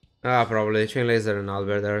 Ah, probably. Chain Laser and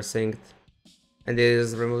Albert are synced. And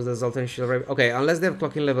this removes the Zoltan shield right. Okay, unless they have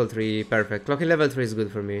clocking level 3, perfect. Clocking level 3 is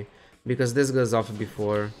good for me. Because this goes off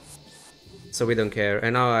before. So we don't care.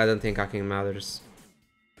 And now I don't think hacking matters.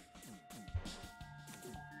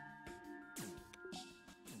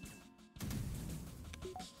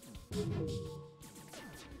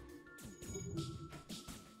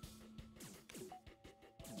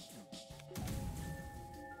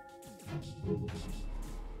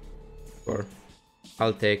 Or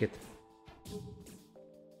I'll take it.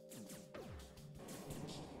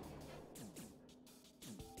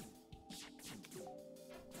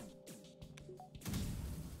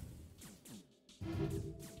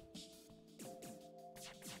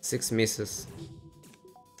 Six misses.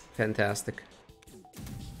 Fantastic.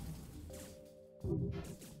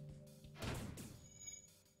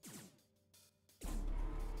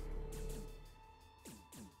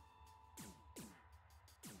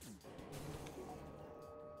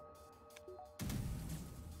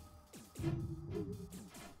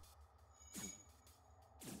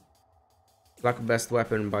 Like best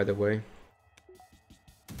weapon, by the way.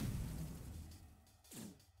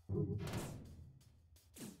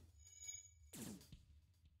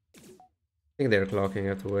 I think they're clocking, I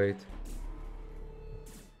have to wait.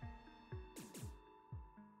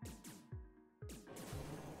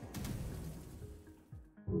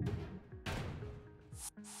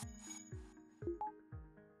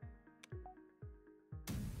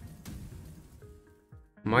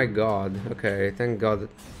 My god, okay, thank god.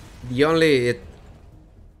 The only it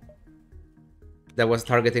that was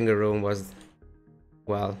targeting the room was,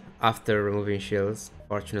 well, after removing shields,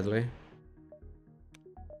 fortunately.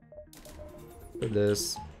 With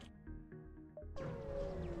this.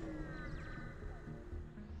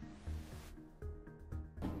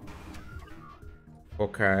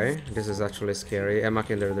 Okay, this is actually scary. Emma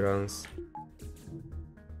Kinder drones.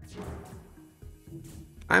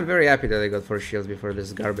 I'm very happy that I got 4 shields before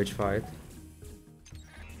this garbage fight.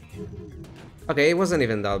 Okay, it wasn't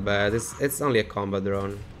even that bad. It's only a combat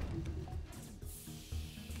drone.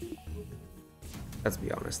 Let's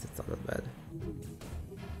be honest, it's not that bad.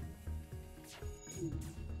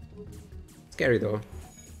 Scary though.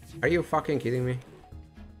 Are you fucking kidding me?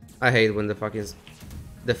 I hate when the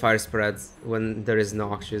fire spreads when there is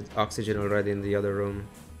no oxygen already in the other room.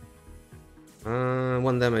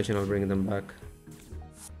 1 damage and I'll bring them back.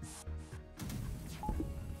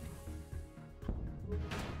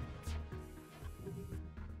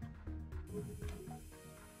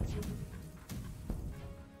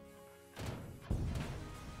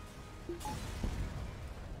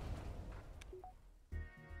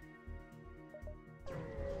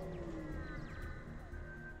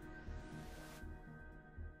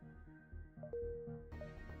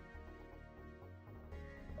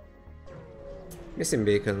 Missing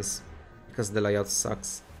beacons, because the layout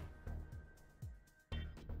sucks.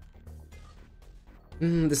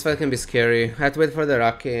 This fight can be scary. I had to wait for the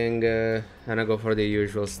racking, and I go for the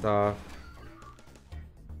usual stuff.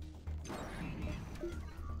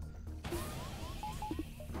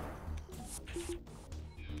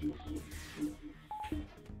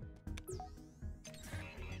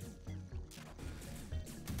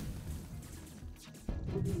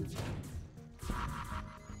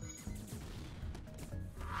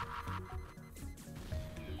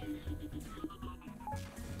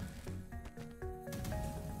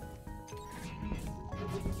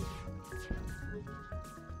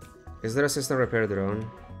 Is there a system repair drone?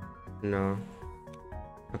 No.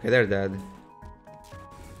 Okay, they're dead.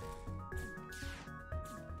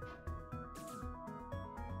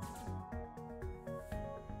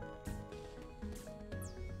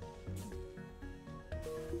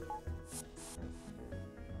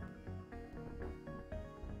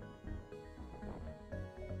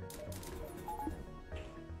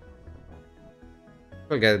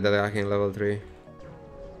 We'll get that back in level 3.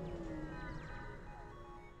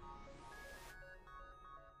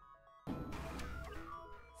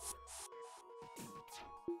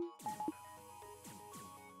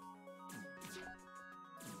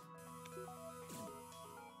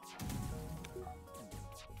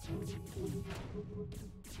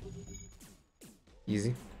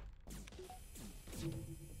 Easy.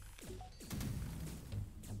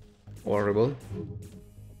 Horrible.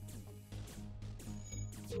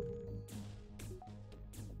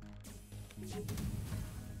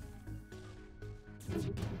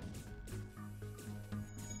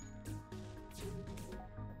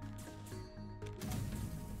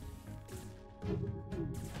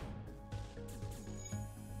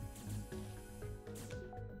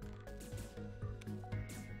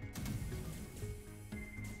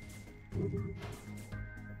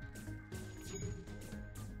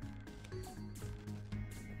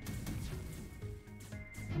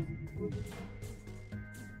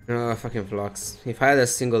 Oh, fucking flux. If I had a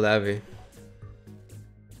single heavy.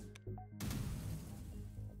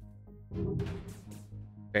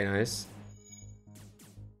 Okay, nice.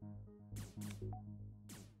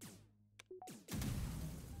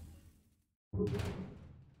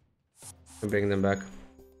 I'm bringing them back.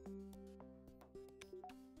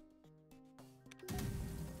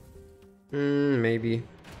 Maybe.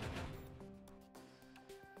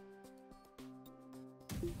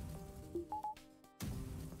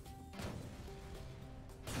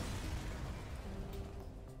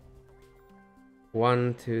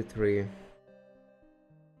 One, two, three.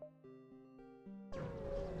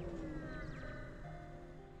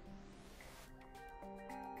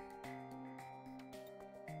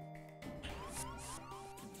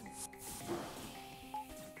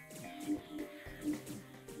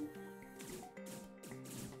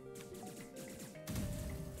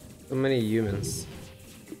 So many humans.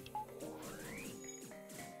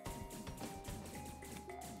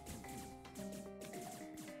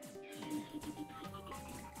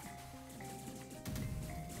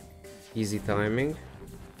 Easy timing.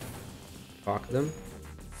 Fuck them.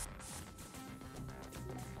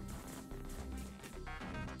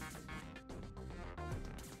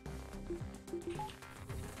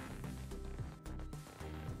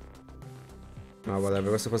 Oh,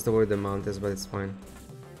 whatever. We're supposed to avoid the mountains, but it's fine.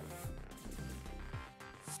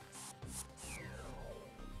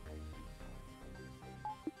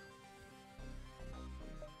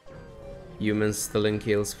 Humans stealing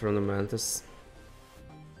kills from the mantis.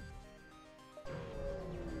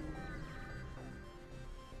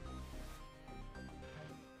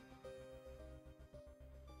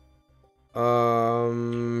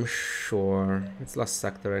 anymore. It's last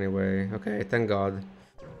sector anyway. Okay, thank God.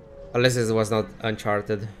 Unless it was not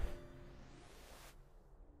Uncharted.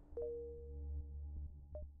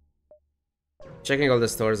 Checking all the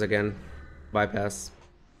stores again. Bypass.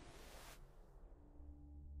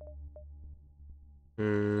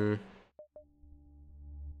 Hmm.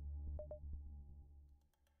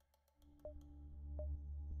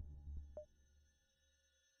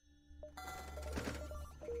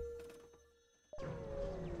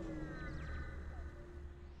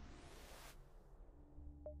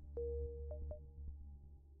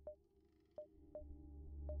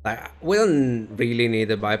 Like, we don't really need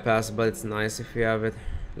a bypass, but it's nice if you have it.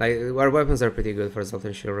 Like, our weapons are pretty good for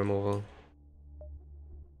Sultan shield removal.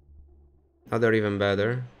 Now they're even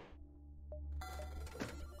better.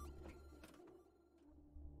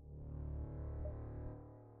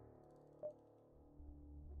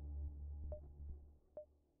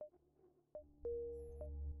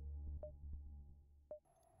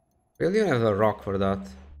 We only have a rock for that.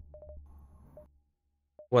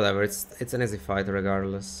 Whatever, it's an easy fight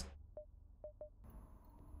regardless.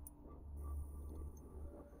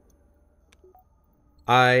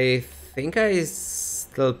 I think I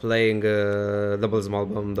still playing double small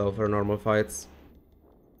bomb though for normal fights.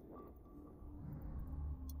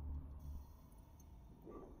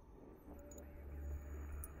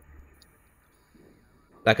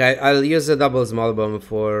 Like I'll use a double small bomb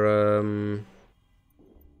for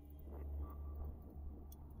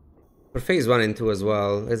phase 1 and 2 as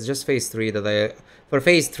well. It's just phase 3 that for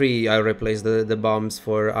phase 3 I replace the bombs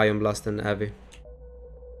for Ion Blast and Heavy.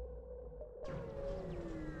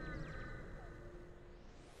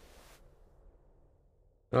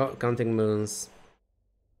 Oh, counting moons.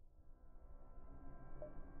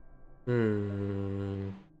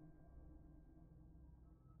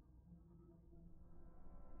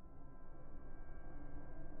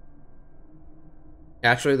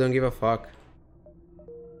 Actually don't give a fuck.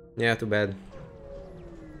 Yeah, too bad.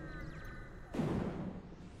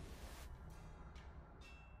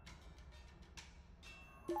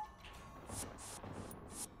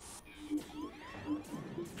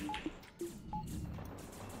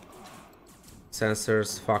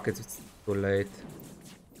 Sensors, fuck it, it's too late.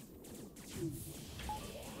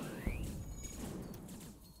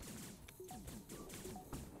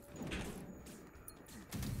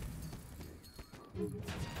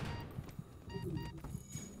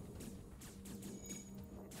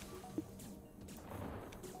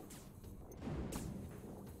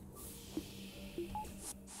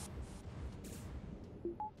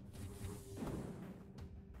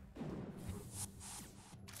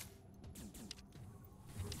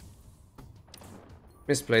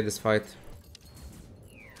 Misplayed this fight.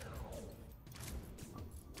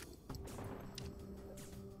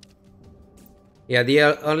 Yeah, the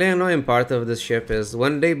only annoying part of this ship is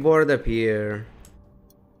when they board up here,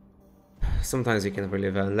 sometimes you can't really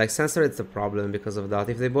vent. Like Sensor, it's a problem because of that.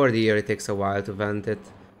 If they board here, it takes a while to vent it.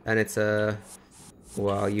 And it's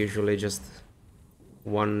well, usually just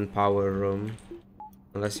one power room.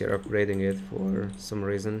 Unless you're upgrading it for some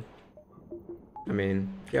reason. I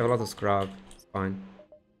mean, if you have a lot of scrap, it's fine.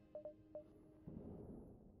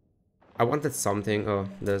 I wanted something. Oh,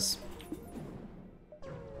 this.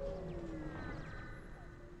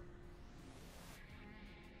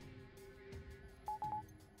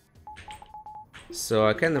 So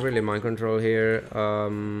I can't really mind control here.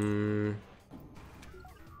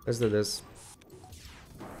 Let's do this.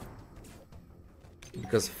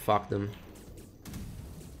 Because fuck them.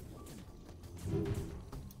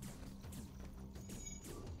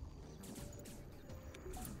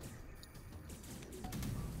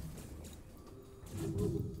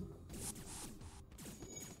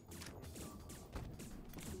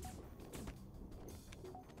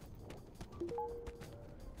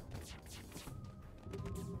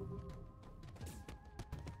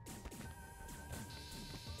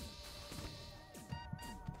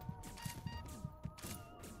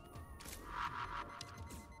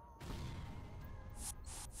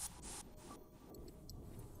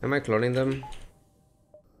 Am I cloning them?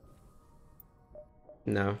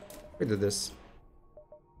 No. We do this.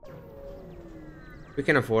 We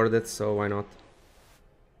can afford it, so why not?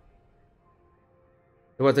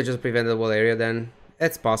 You want to just prevent the whole area then?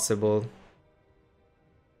 It's possible.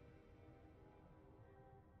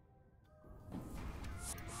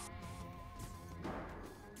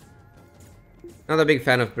 Not a big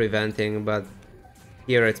fan of preventing, but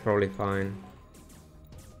here it's probably fine.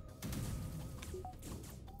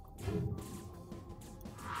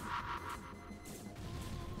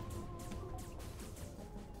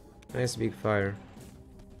 Nice big fire.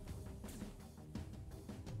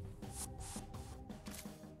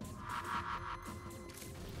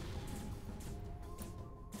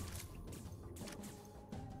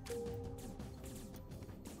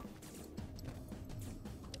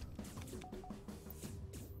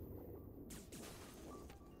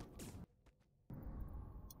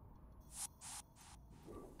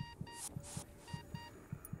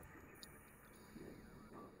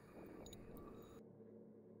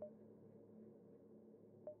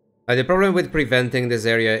 The problem with preventing this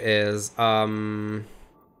area is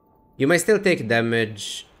you might still take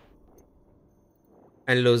damage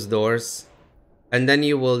and lose doors, and then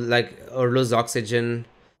you will or lose oxygen,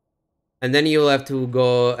 and then you'll have to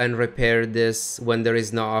go and repair this when there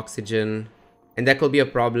is no oxygen, and that could be a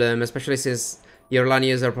problem, especially since your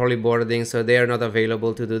Lanius are probably boarding, so they are not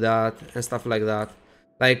available to do that and stuff like that.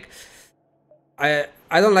 Like, I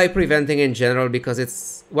don't like preventing in general because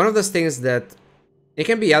it's one of those things that it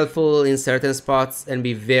can be helpful in certain spots and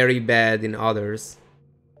be very bad in others.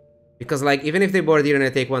 Because like, even if they board here and I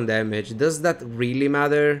take 1 damage, does that really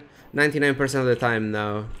matter? 99% of the time,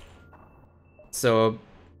 no. So,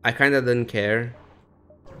 I kinda don't care.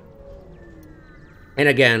 And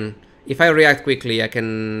again, if I react quickly, I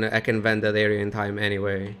can vent that area in time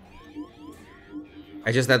anyway.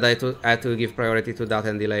 I just had to give priority to that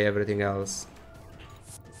and delay everything else.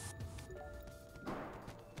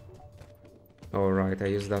 Oh right, I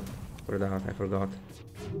used that for that, I forgot.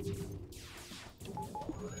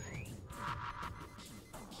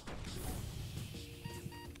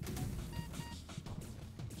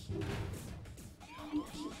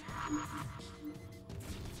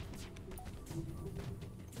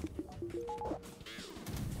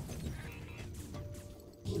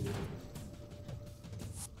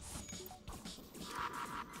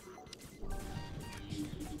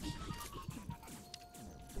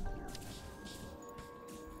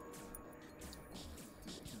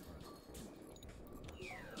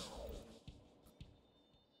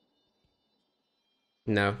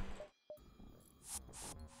 No.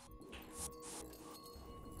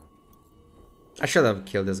 I should have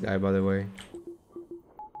killed this guy, by the way.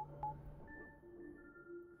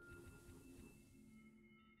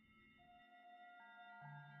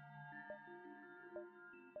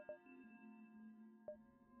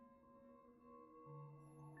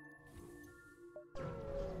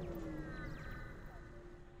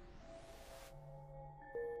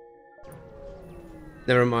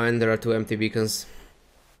 Never mind, there are 2 empty beacons.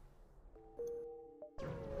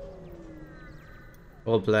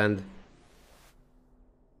 All planned.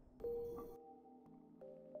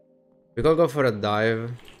 We could go for a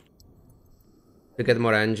dive to get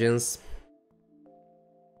more engines.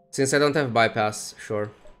 Since I don't have bypass, sure.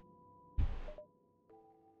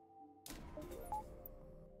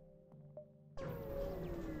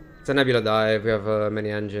 It's a Nebula dive, we have many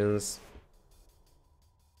engines.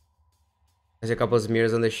 There's a couple of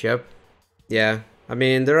smears on the ship. Yeah, I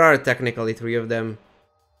mean, there are technically 3 of them.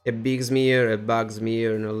 A big smear, a bug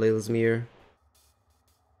smear, and a little smear.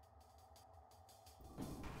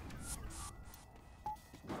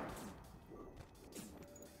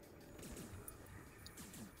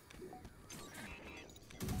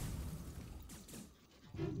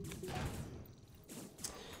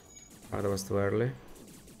 Oh, that was too early.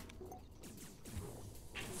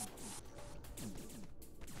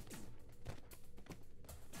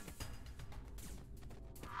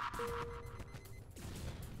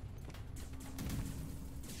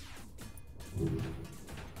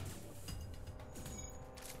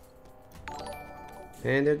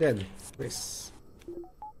 And they're dead. Nice.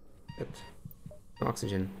 Good.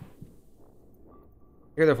 Oxygen.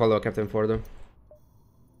 You're gonna follow Captain Fordo.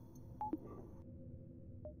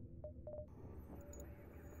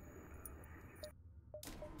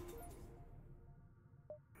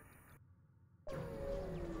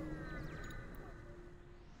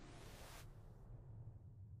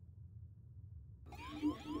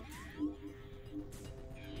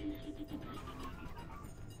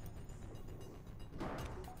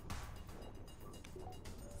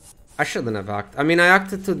 I shouldn't have acted. I mean, I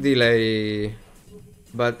acted to delay,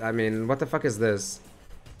 but I mean, what the fuck is this?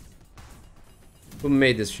 Who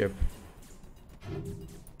made this ship?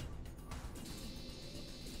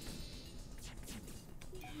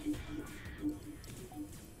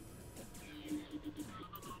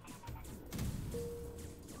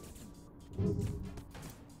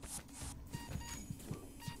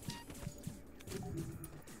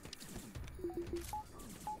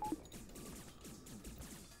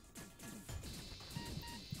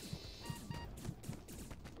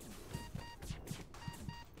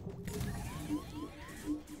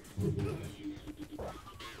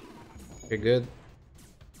 Okay, good.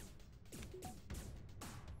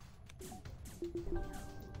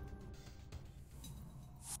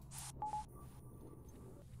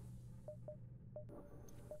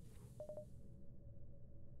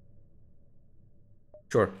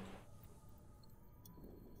 Sure.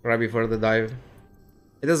 Right before the dive.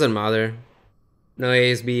 It doesn't matter. No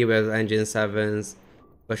ASB with engine 7s,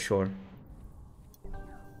 but sure.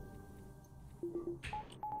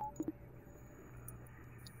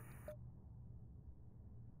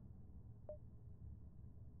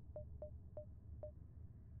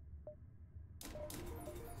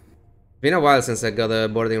 Been a while since I got a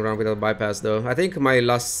boarding run without bypass though. I think my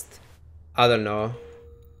last, I don't know,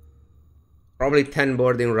 probably 10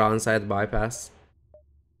 boarding rounds I had bypass.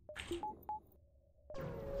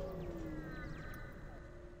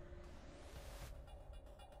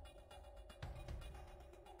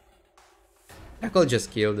 I could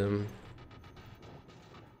just kill them.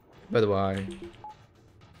 But why?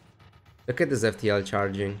 Look at this FTL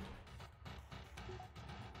charging.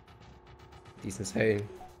 He's insane.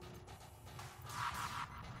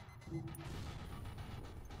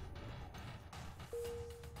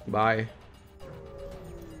 Bye.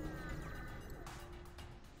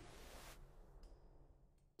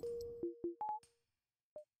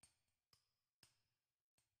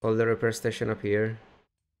 Hold the repair station up here.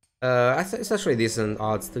 It's actually decent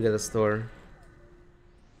odds to get a store.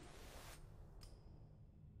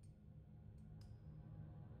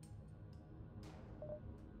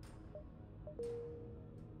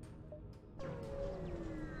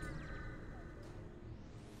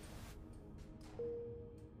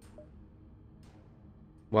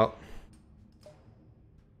 Well.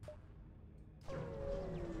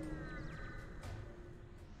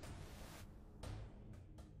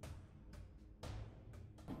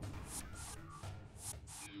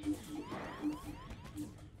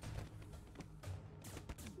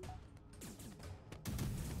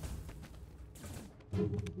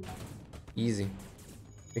 Easy.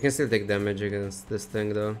 You can still take damage against this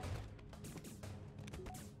thing though.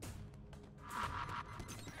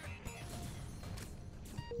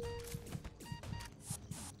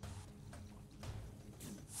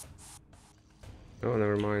 Oh,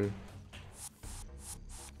 never mind.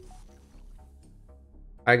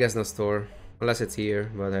 I guess no store. Unless it's here,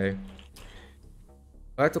 but hey.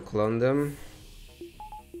 I have to clone them.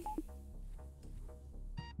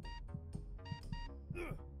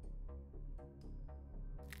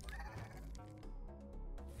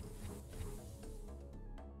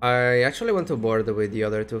 I actually want to board with the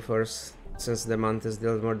other two first, since the Mantis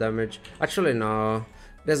deals more damage. Actually, no.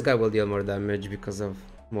 This guy will deal more damage because of,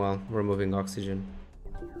 well, removing oxygen.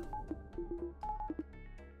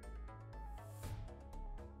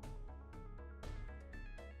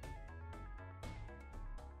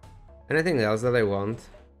 Anything else that I want?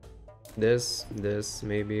 This,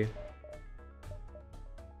 maybe.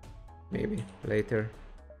 Maybe, later.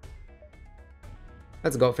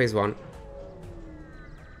 Let's go, phase 1.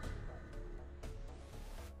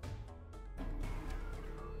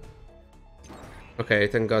 Okay,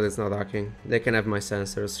 thank god it's not hacking. They can have my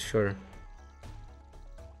sensors, sure.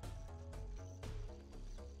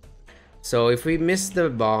 So if we miss the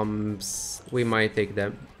bombs, we might take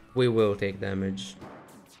them. We will take damage.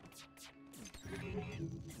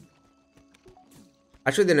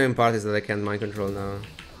 Actually, the annoying part is that I can't mind control now.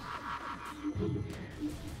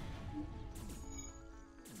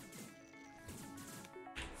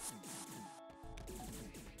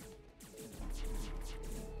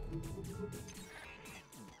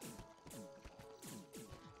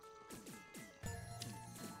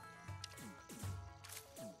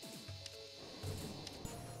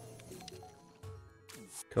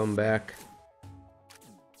 Come back.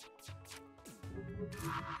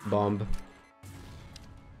 Bomb.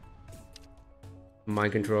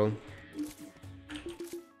 Mind control.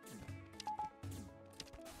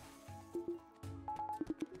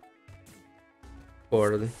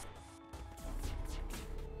 Forward.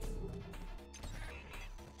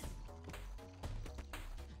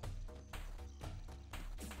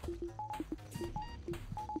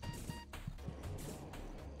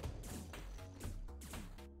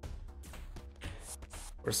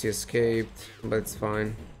 Of course he escaped, but it's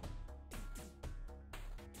fine.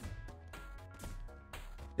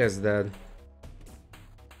 Guy's dead.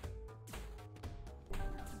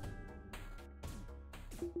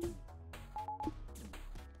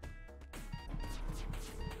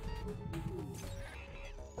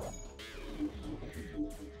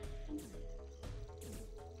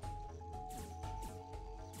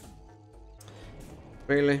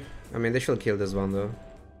 Really? I mean, they should kill this one though.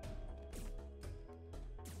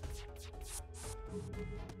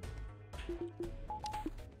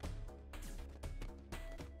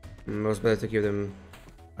 It was better to keep them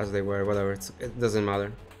as they were, whatever, it doesn't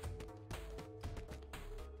matter.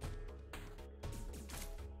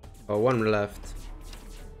 Oh, one left.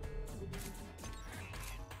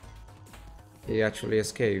 He actually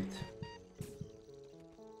escaped.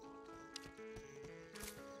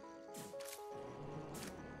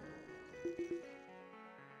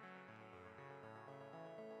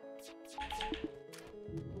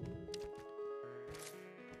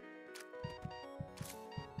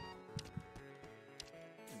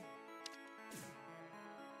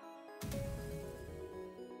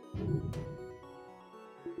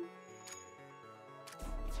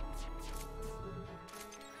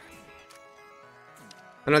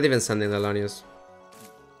 I'm not even sending the Lanius.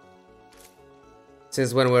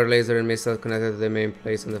 Since when were laser and missile connected to the main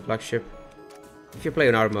place on the flagship? If you play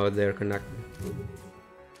in our mode, they're connected.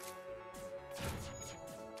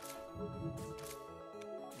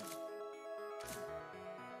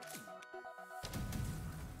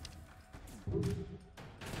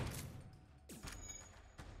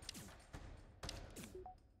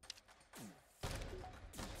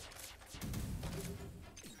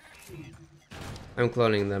 I'm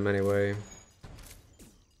cloning them anyway.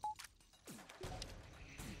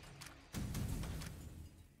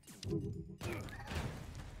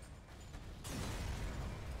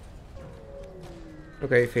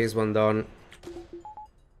 Okay, phase 1 done.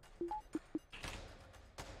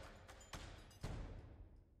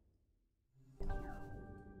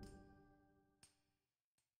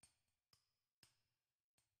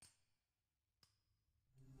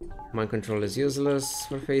 Mind control is useless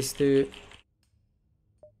for phase 2.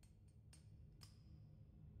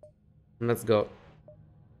 Let's go.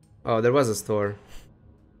 Oh, there was a store.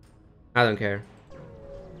 I don't care.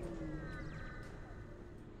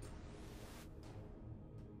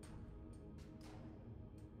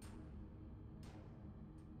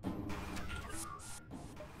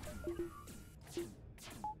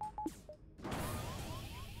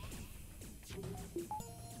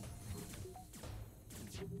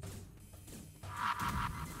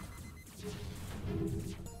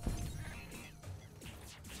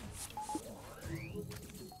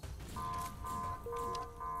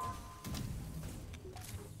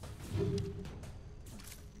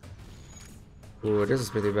 Ooh, this is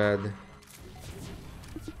pretty bad.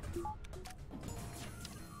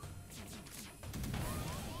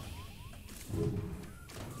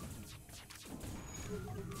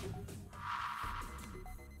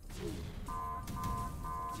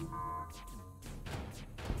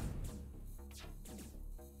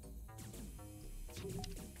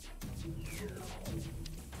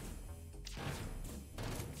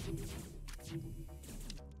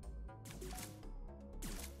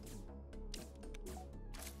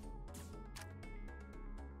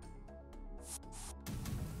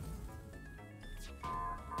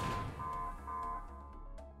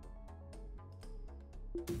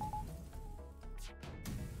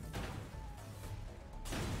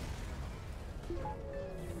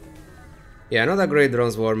 Yeah, not a great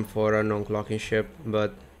drone swarm for a non-clocking ship,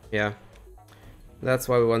 but yeah. That's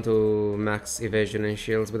why we want to max evasion and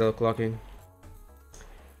shields without clocking.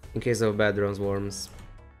 In case of bad drone swarms.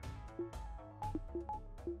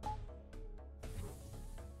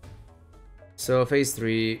 So phase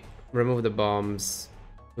 3, remove the bombs,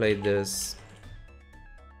 play this.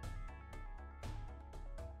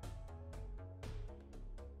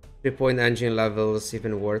 Three-point engine levels,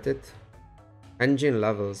 even worth it? Engine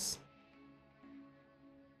levels.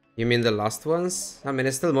 You mean the last ones? I mean,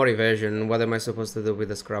 it's still more evasion. What am I supposed to do with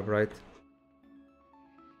the scrap, right?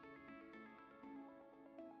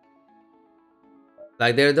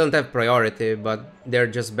 Like, they don't have priority, but they're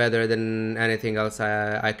just better than anything else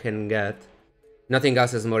I can get. Nothing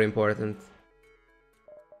else is more important.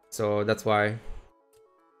 So that's why.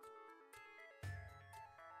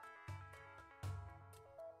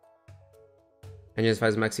 Engines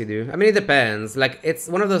 5 maxi do. I mean, it depends. Like, it's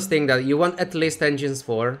one of those things that you want at least engines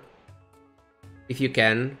 4. If you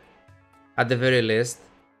can. At the very least.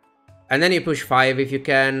 And then you push 5 if you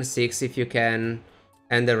can, 6 if you can,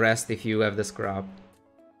 and the rest if you have the scrap.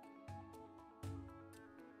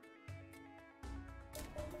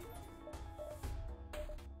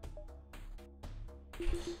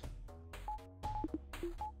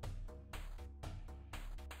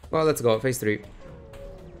 Well, let's go. Phase 3.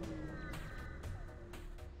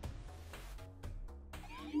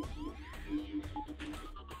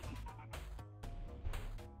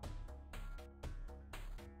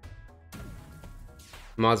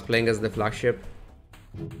 Mods playing as the flagship.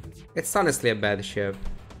 It's honestly a bad ship.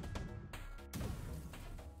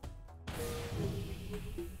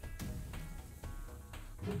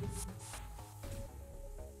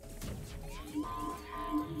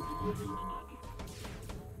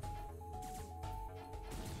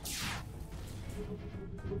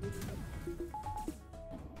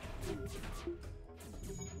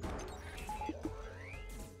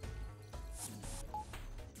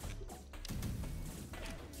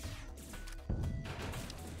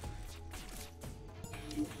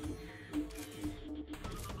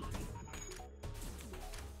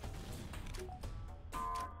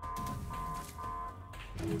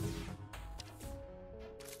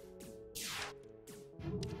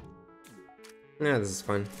 Yeah, this is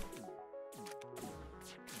fine.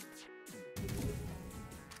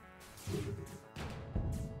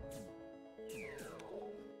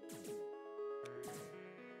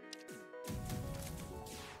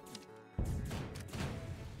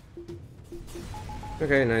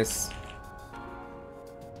 Okay, nice.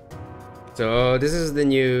 So this is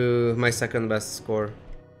my second best score.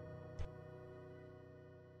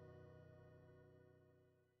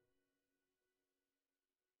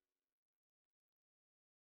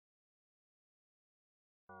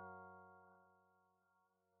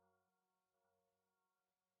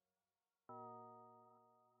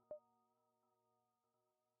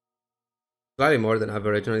 Slightly more than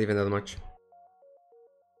average, not even that much.